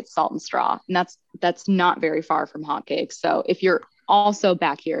 I think it's Salt and Straw, and that's not very far from Hotcakes. So if you're also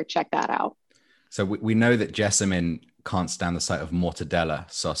back here, check that out. So we know that Jessamine can't stand the sight of mortadella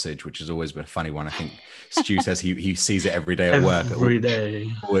sausage, which has always been a funny one. I think Stu says he sees it every day at work. Every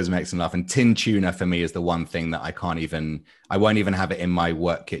day. Always makes him laugh. And tin tuna for me is the one thing that I won't even have it in my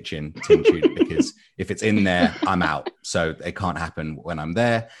work kitchen, tin tuna, because if it's in there, I'm out. So it can't happen when I'm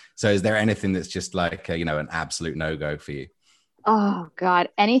there. So is there anything that's just like, an absolute no-go for you? Oh God,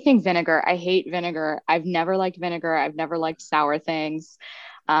 anything vinegar. I hate vinegar. I've never liked vinegar. I've never liked sour things.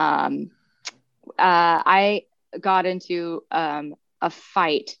 I got into a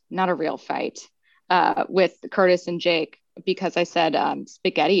fight, not a real fight, with Curtis and Jake because I said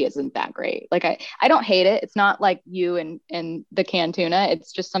spaghetti isn't that great. Like I don't hate it. It's not like you and the canned tuna.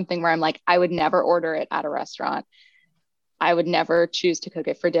 It's just something where I'm like, I would never order it at a restaurant. I would never choose to cook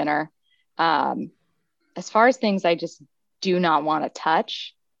it for dinner. As far as things I just do not want to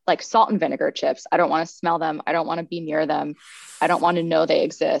touch, like salt and vinegar chips. I don't want to smell them. I don't want to be near them. I don't want to know they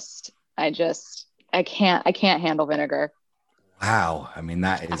exist. I can't handle vinegar. Wow. I mean,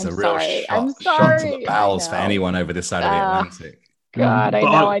 that is a real shot to the bowels for anyone over this side of the Atlantic. God, I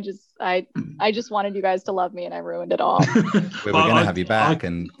know. I just wanted you guys to love me and I ruined it all. We were going to have you back.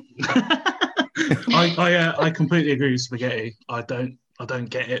 I completely agree with spaghetti. I don't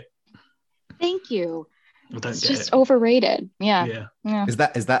get it. Thank you. It's just overrated. Yeah. Is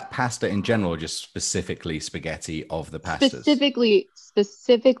that pasta in general, or just specifically spaghetti of the pastas?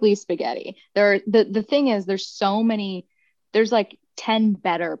 Specifically spaghetti. The thing is, there's like 10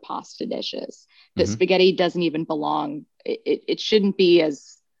 better pasta dishes that spaghetti doesn't even belong. It shouldn't be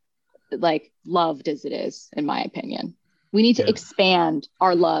as like loved as it is, in my opinion. We need to expand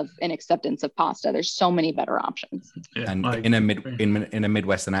our love and acceptance of pasta. There's so many better options. Yeah, and in a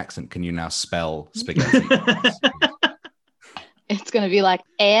Midwestern accent, can you now spell spaghetti? It's going to be like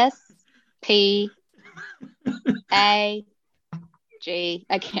SPAG.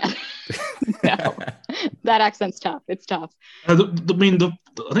 I can't. No, that accent's tough. It's tough. I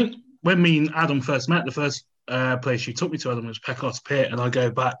think when me and Adam first met, the first place you took me to, Adam, was Pecos Pit, and I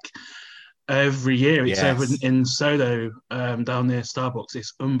go back every year. It's over in Sodo, down near Starbucks.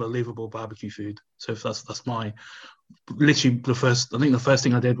 It's unbelievable barbecue food. So that's my literally the first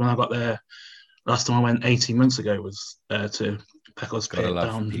thing I did when I got there last time I went 18 months ago was to Pecos Pit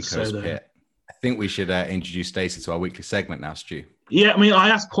down Sodo. Pit. I think we should introduce Stacey to our weekly segment now, Stu. Yeah, I mean, I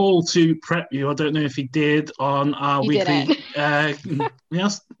asked Paul to prep you. I don't know if he did on our weekly.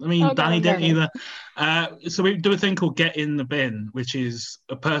 Yes, I mean, Danny didn't either. So we do a thing called Get in the Bin, which is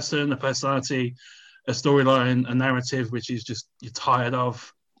a person, a personality, a storyline, a narrative, which is just you're tired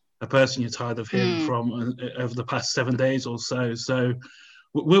of, a person you're tired of hearing from over the past 7 days or so. So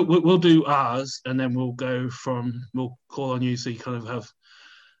we'll do ours, and then we'll call on you so you kind of have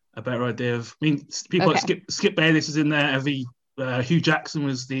a better idea of. I mean, people like Skip Bayless is in there. Hugh Jackson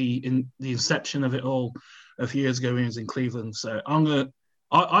was the inception of it all a few years ago when he was in Cleveland. So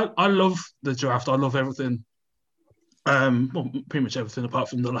I love the draft. I love everything. Pretty much everything apart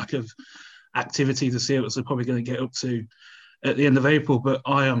from the lack of activity to see what we're probably going to get up to at the end of April. But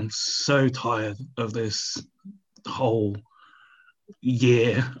I am so tired of this whole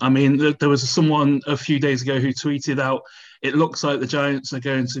year. I mean, there was someone a few days ago who tweeted out, it looks like the Giants are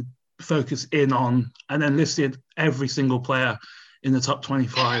going to focus in on, and then listed every single player in the top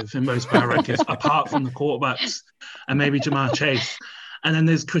 25 in most power rankings, apart from the quarterbacks and maybe Jamar Chase. And then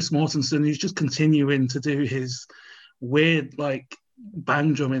there's Chris Mortensen, who's just continuing to do his weird, like,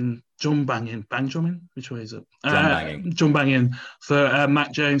 drum banging. Which way is it? Drum banging for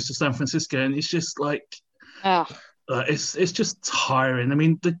Mac Jones to San Francisco. And it's just like, it's just tiring. I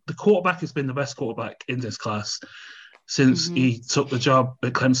mean, the quarterback has been the best quarterback in this class since he took the job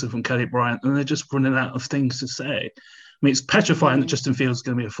at Clemson from Kelly Bryant, and they're just running out of things to say. I mean, it's petrifying that Justin Fields is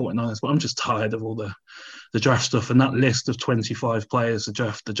going to be a 49ers, but I'm just tired of all the draft stuff and that list of 25 players to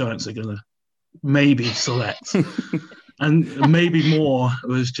draft the Giants are going to maybe select. And maybe more. It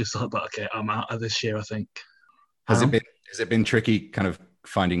was just like, okay, I'm out of this year, I think. Has it been tricky kind of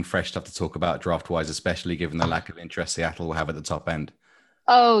finding fresh stuff to talk about draft-wise, especially given the lack of interest Seattle will have at the top end?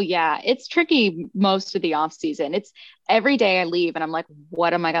 Oh, yeah. It's tricky most of the off season. It's every day I leave and I'm like,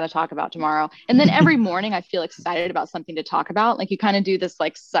 what am I going to talk about tomorrow? And then every morning I feel excited about something to talk about. Like you kind of do this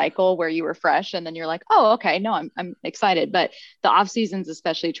like cycle where you refresh and then you're like, oh, okay, no, I'm excited. But the off season's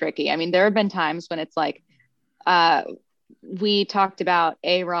especially tricky. I mean, there have been times when it's like, we talked about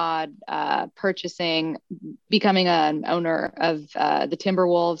A-Rod becoming an owner of the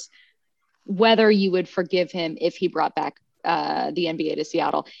Timberwolves, whether you would forgive him if he brought back the NBA to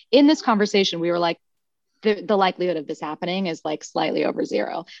Seattle. In this conversation, we were like, the likelihood of this happening is like slightly over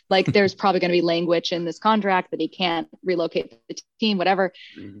zero. Like there's probably going to be language in this contract that he can't relocate the team, whatever.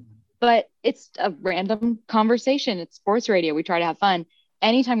 But it's a random conversation. It's sports radio. We try to have fun.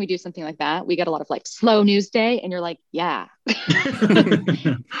 Anytime we do something like that, we get a lot of like slow news day. And you're like, yeah,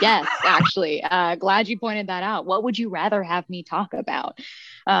 yes, actually, glad you pointed that out. What would you rather have me talk about?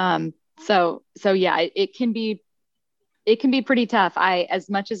 So yeah, it can be pretty tough. As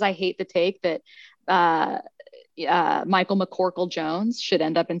much as I hate the take that Michael McCorkle-Jones should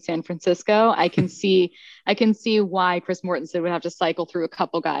end up in San Francisco, I can see why Chris Mortensen would have to cycle through a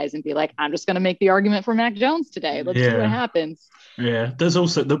couple guys and be like, I'm just going to make the argument for Mac Jones today. Let's see what happens. Yeah, there's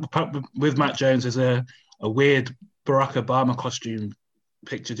also with Mac Jones is a weird Barack Obama costume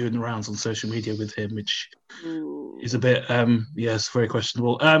picture doing the rounds on social media with him, which is a bit it's very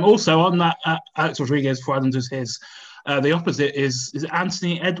questionable. Also on that, Alex Rodriguez, before Adam does his, the opposite is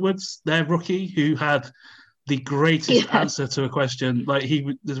Anthony Edwards, their rookie, who had the greatest answer to a question. Like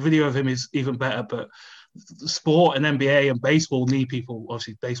the video of him is even better, but sport and NBA and baseball need people.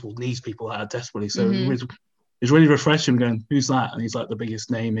 Obviously, baseball needs people that are desperately. So it's really refreshing going, who's that? And he's like the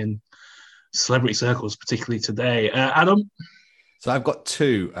biggest name in celebrity circles, particularly today. Adam? So I've got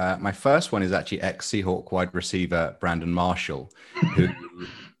two. My first one is actually ex-Seahawk wide receiver Brandon Marshall, who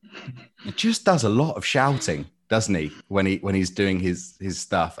just does a lot of shouting, doesn't he, when he's doing his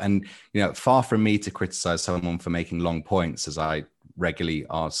stuff. And, far from me to criticize someone for making long points, as I regularly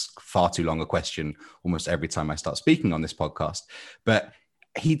ask far too long a question almost every time I start speaking on this podcast. But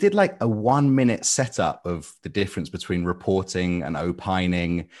he did like a 1 minute setup of the difference between reporting and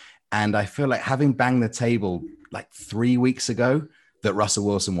opining. And I feel like having banged the table like 3 weeks ago that Russell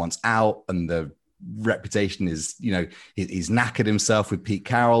Wilson wants out and the reputation is, he's knackered himself with Pete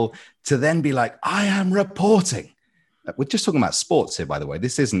Carroll, to then be like, I am reporting. We're just talking about sports here, by the way.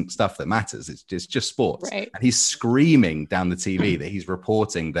 This isn't stuff that matters. It's just sports. Right. And he's screaming down the TV that he's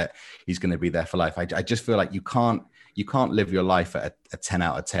reporting that he's going to be there for life. I just feel like you can't live your life at a 10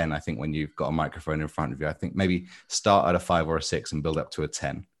 out of 10. I think when you've got a microphone in front of you, I think maybe start at a 5 or a 6 and build up to a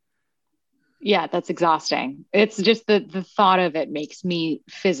 10. Yeah, that's exhausting. It's just the thought of it makes me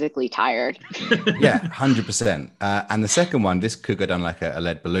physically tired. Yeah, 100%. And the second one, this could go down like a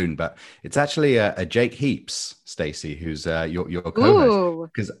lead balloon, but it's actually a Jake Heaps, Stacey, who's your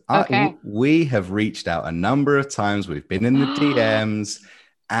co-host. Because we have reached out a number of times. We've been in the DMs,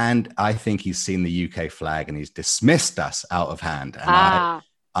 and I think he's seen the UK flag and he's dismissed us out of hand. And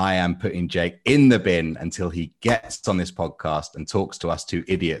I am putting Jake in the bin until he gets on this podcast and talks to us two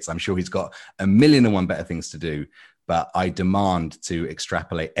idiots. I'm sure he's got 1,000,001 better things to do, but I demand to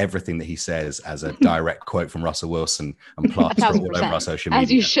extrapolate everything that he says as a direct quote from Russell Wilson and plaster it all over our social media.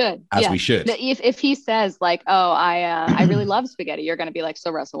 As you should. We should. If he says like, oh, I really love spaghetti, you're going to be like,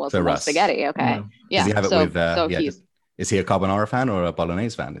 so Russell Wilson loves spaghetti. Okay. Yeah. Does he have it with, is he a carbonara fan or a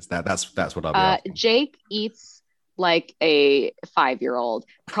bolognese fan? That's what I'll be asking. Jake eats like a 5-year-old,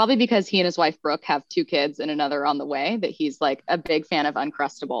 probably because he and his wife Brooke have 2 kids and another on the way, that he's like a big fan of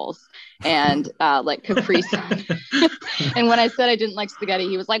Uncrustables and like Capri Sun. And when I said I didn't like spaghetti,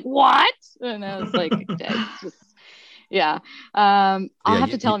 he was like, what? And I was like, I'll have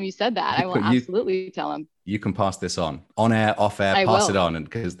to tell him you said that. I will absolutely tell him. You can pass this on air, off air, pass it on. And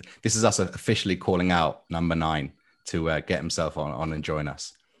because this is us officially calling out number 9 to get himself on and join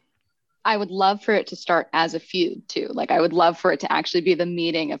us. I would love for it to start as a feud too. Like I would love for it to actually be the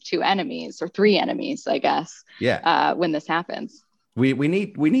meeting of 2 enemies or 3 enemies, I guess. Yeah. When this happens, we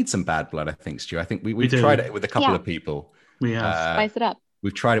need some bad blood. I think, Stu. I think we've tried it with a couple of people. We have spice it up.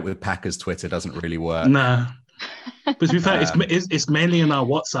 We've tried it with Packers Twitter. Doesn't really work. No. But to be fair, it's mainly in our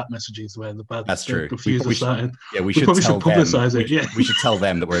WhatsApp messages where the bad reviews are started. Yeah, we should publicize it. We should tell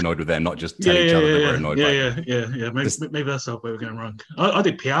them that we're annoyed with them, not just tell each other that we're annoyed by them. Yeah. Maybe that's where we're going wrong. I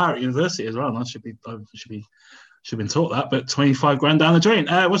did PR at university as well, and I should have been taught that, but 25 grand down the drain.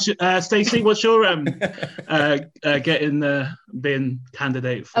 What's your Stacey? What's your being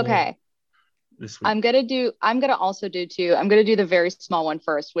candidate for? Okay. This week? I'm gonna do the very small one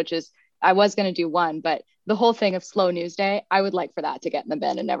first, which is I was gonna do one, but the whole thing of slow news day, I would like for that to get in the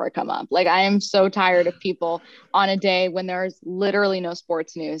bin and never come up. Like, I am so tired of people on a day when there's literally no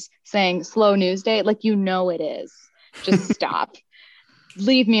sports news saying slow news day. Like, it is. Just stop.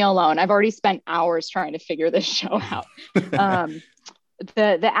 Leave me alone. I've already spent hours trying to figure this show out.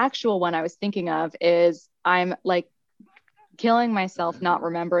 The actual one I was thinking of is I'm like killing myself not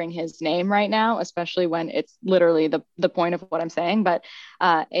remembering his name right now, especially when it's literally the point of what I'm saying. But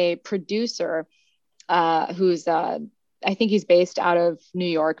a producer who's I think he's based out of New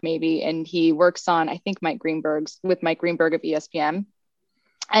York maybe, and he works on with Mike Greenberg of ESPN,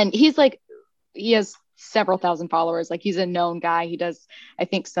 and he has several thousand followers. Like, he's a known guy. He does, I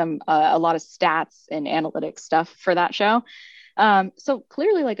think, a lot of stats and analytics stuff for that show. So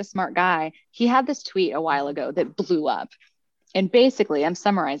clearly, like, a smart guy. He had this tweet a while ago that blew up. And basically, I'm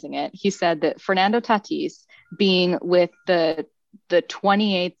summarizing it. He said that Fernando Tatis being with the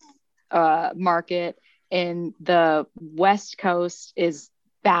 28th market in the West Coast is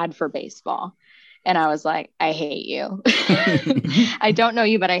bad for baseball. And I was like, I hate you. I don't know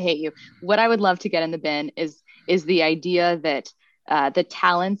you, but I hate you. What I would love to get in the bin is the idea that the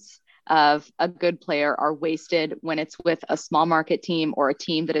talents of a good player are wasted when it's with a small market team or a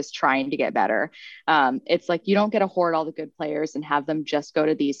team that is trying to get better. It's like, you don't get to hoard all the good players and have them just go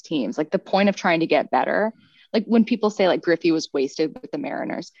to these teams. Like, the point of trying to get better, like when people say like Griffey was wasted with the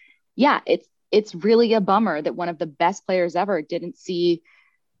Mariners. Yeah, it's really a bummer that one of the best players ever didn't see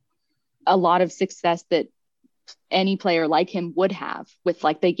a lot of success that any player like him would have with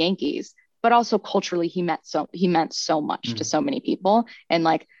like the Yankees, but also culturally he meant so much to so many people, and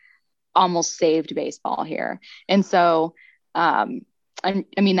like almost saved baseball here. And so I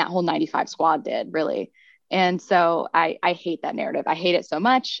mean that whole 95 squad did, really. And so I hate that narrative. I hate it so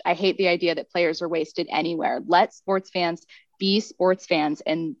much. I hate the idea that players are wasted anywhere. Let sports fans be sports fans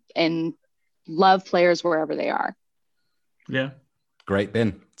and love players wherever they are. Yeah. Great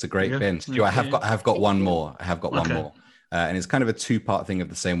bin. It's a great bin. So I have got one more. And it's kind of a two-part thing of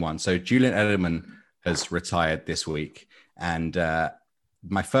the same one. So Julian Edelman has retired this week. And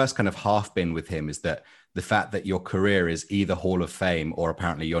my first kind of half bin with him is that the fact that your career is either Hall of Fame or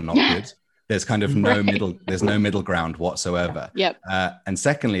apparently you're not good. There's kind of no middle ground whatsoever. Yep. And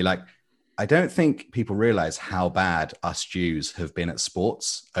secondly, like, I don't think people realize how bad us Jews have been at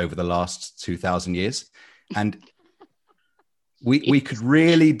sports over the last 2,000 years. And we could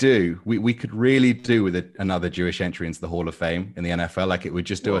really do with another Jewish entry into the Hall of Fame in the NFL. Like, it would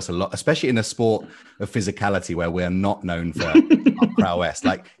just do us a lot, especially in a sport of physicality where we're not known for our prowess.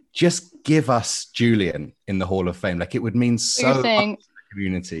 Like, just give us Julian in the Hall of Fame. Like, it would mean so much to the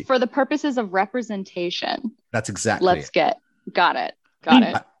community. For the purposes of representation. That's exactly Got it.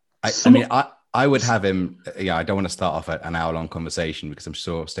 I mean, I would have him. Yeah, I don't want to start off an hour-long conversation because I'm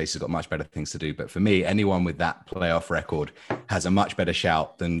sure Stacey's got much better things to do. But for me, anyone with that playoff record has a much better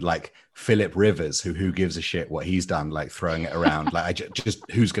shout than like Philip Rivers, who gives a shit what he's done, like throwing it around. Like, just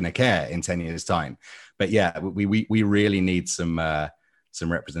who's going to care in 10 years' time? But yeah, we really need some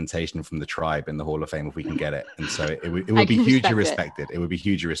representation from the tribe in the Hall of Fame if we can get it. And so it would be hugely respected. It would be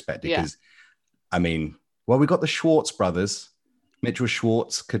hugely respected because, I mean, well, we got the Schwartz brothers. Mitchell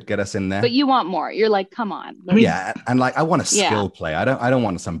Schwartz could get us in there, but you want more. You're like, come on. Yeah, and like, I want a skill play. I don't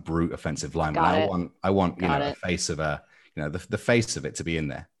want some brute offensive lineman. I want the face of the face of it to be in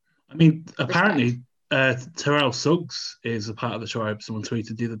there. I mean, apparently Terrell Suggs is a part of the tribe. Someone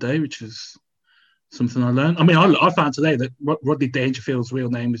tweeted the other day, which is something I learned. I mean, I found today that Rodney Dangerfield's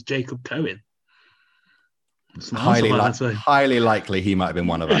real name is Jacob Cohen. Highly likely he might have been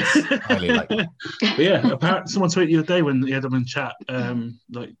one of us. Highly likely. But yeah, apparently someone tweeted the other day when the Edelman chat,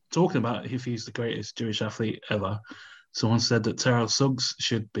 like talking about if he's the greatest Jewish athlete ever. Someone said that Terrell Suggs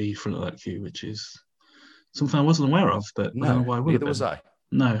should be front of that queue, which is something I wasn't aware of. But no, I don't know why. Neither was I.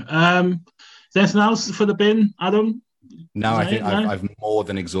 No. Is there anything else for the bin, Adam? No, I think I've more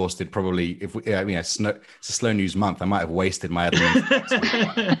than exhausted. Probably, it's a slow news month. I might have wasted my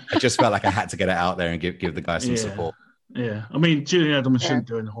Edelman. I just felt like I had to get it out there and give the guy some support. Yeah, I mean, Julian Edelman shouldn't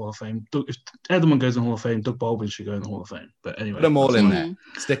go in the Hall of Fame. If Edelman goes in the Hall of Fame, Doug Baldwin should go in the Hall of Fame. But anyway, put them all in there.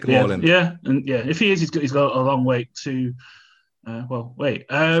 Stick them all in. Yeah, and if he is, he's got a long way to.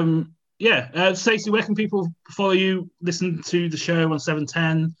 Stacey, where can people follow you, listen to the show on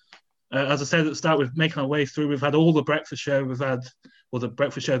 710? As I said at the start, we're making our way through. We've had all the breakfast show. We've had, the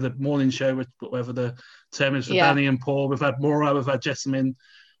breakfast show, the morning show, whatever the term is for Danny and Paul. We've had Maura, we've had Jessamine,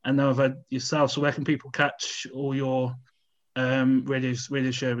 and now we've had yourself. So where can people catch all your radio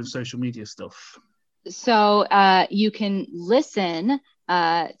show and social media stuff? So you can listen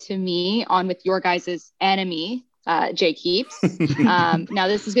to me on with your guys' enemy, Jay Keeps. Now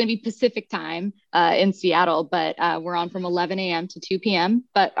this is going to be Pacific time in Seattle, but we're on from 11 a.m. to 2 p.m.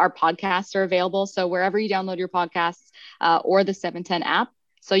 But our podcasts are available. So wherever you download your podcasts or the 710 app,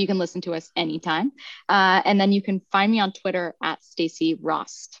 so you can listen to us anytime. And then you can find me on Twitter at Stacey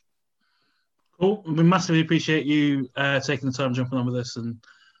Rost. Cool. We massively appreciate you taking the time jumping on with us and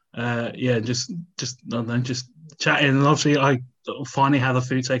just chatting. And obviously I finally had a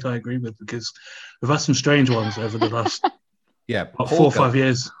food take I agree with, because we've had some strange ones over the last 4 or 5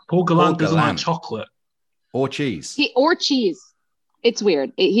 years. Paul Gallant doesn't like chocolate or cheese. It's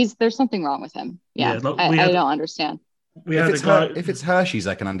weird. There's something wrong with him. I don't understand. If it's Hershey's,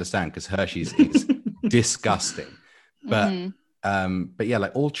 I can understand, because Hershey's is disgusting. But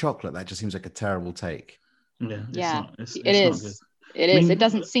like all chocolate, that just seems like a terrible take. It's not good. It is. It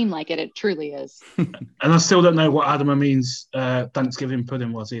doesn't seem like it. It truly is. And I still don't know what Adam Amin's Thanksgiving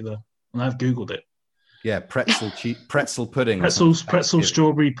pudding was either. And I've Googled it. Yeah, pretzel pudding. Pretzel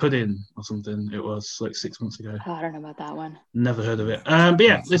strawberry pudding or something. It was like 6 months ago. Oh, I don't know about that one. Never heard of it.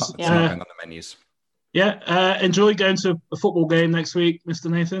 It's not on the menus. Enjoy going to a football game next week, Mr.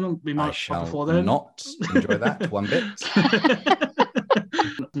 Nathan. We might I shall before then. Not enjoy that one bit.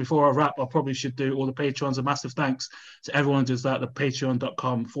 Before I wrap, I probably should do all the Patreons. A massive thanks to everyone who does that. The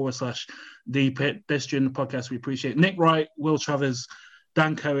patreon.com/The Pedestrian podcast. We appreciate Nick Wright, Will Travers,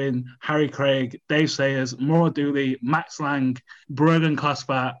 Dan Cohen, Harry Craig, Dave Sayers, Maura Dooley, Max Lang, Brogan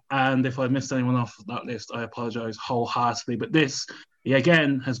Kasper, and if I missed anyone off that list, I apologize wholeheartedly. But this,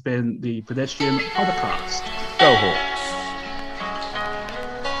 again, has been the Pedestrian Podcast. Go Hawks.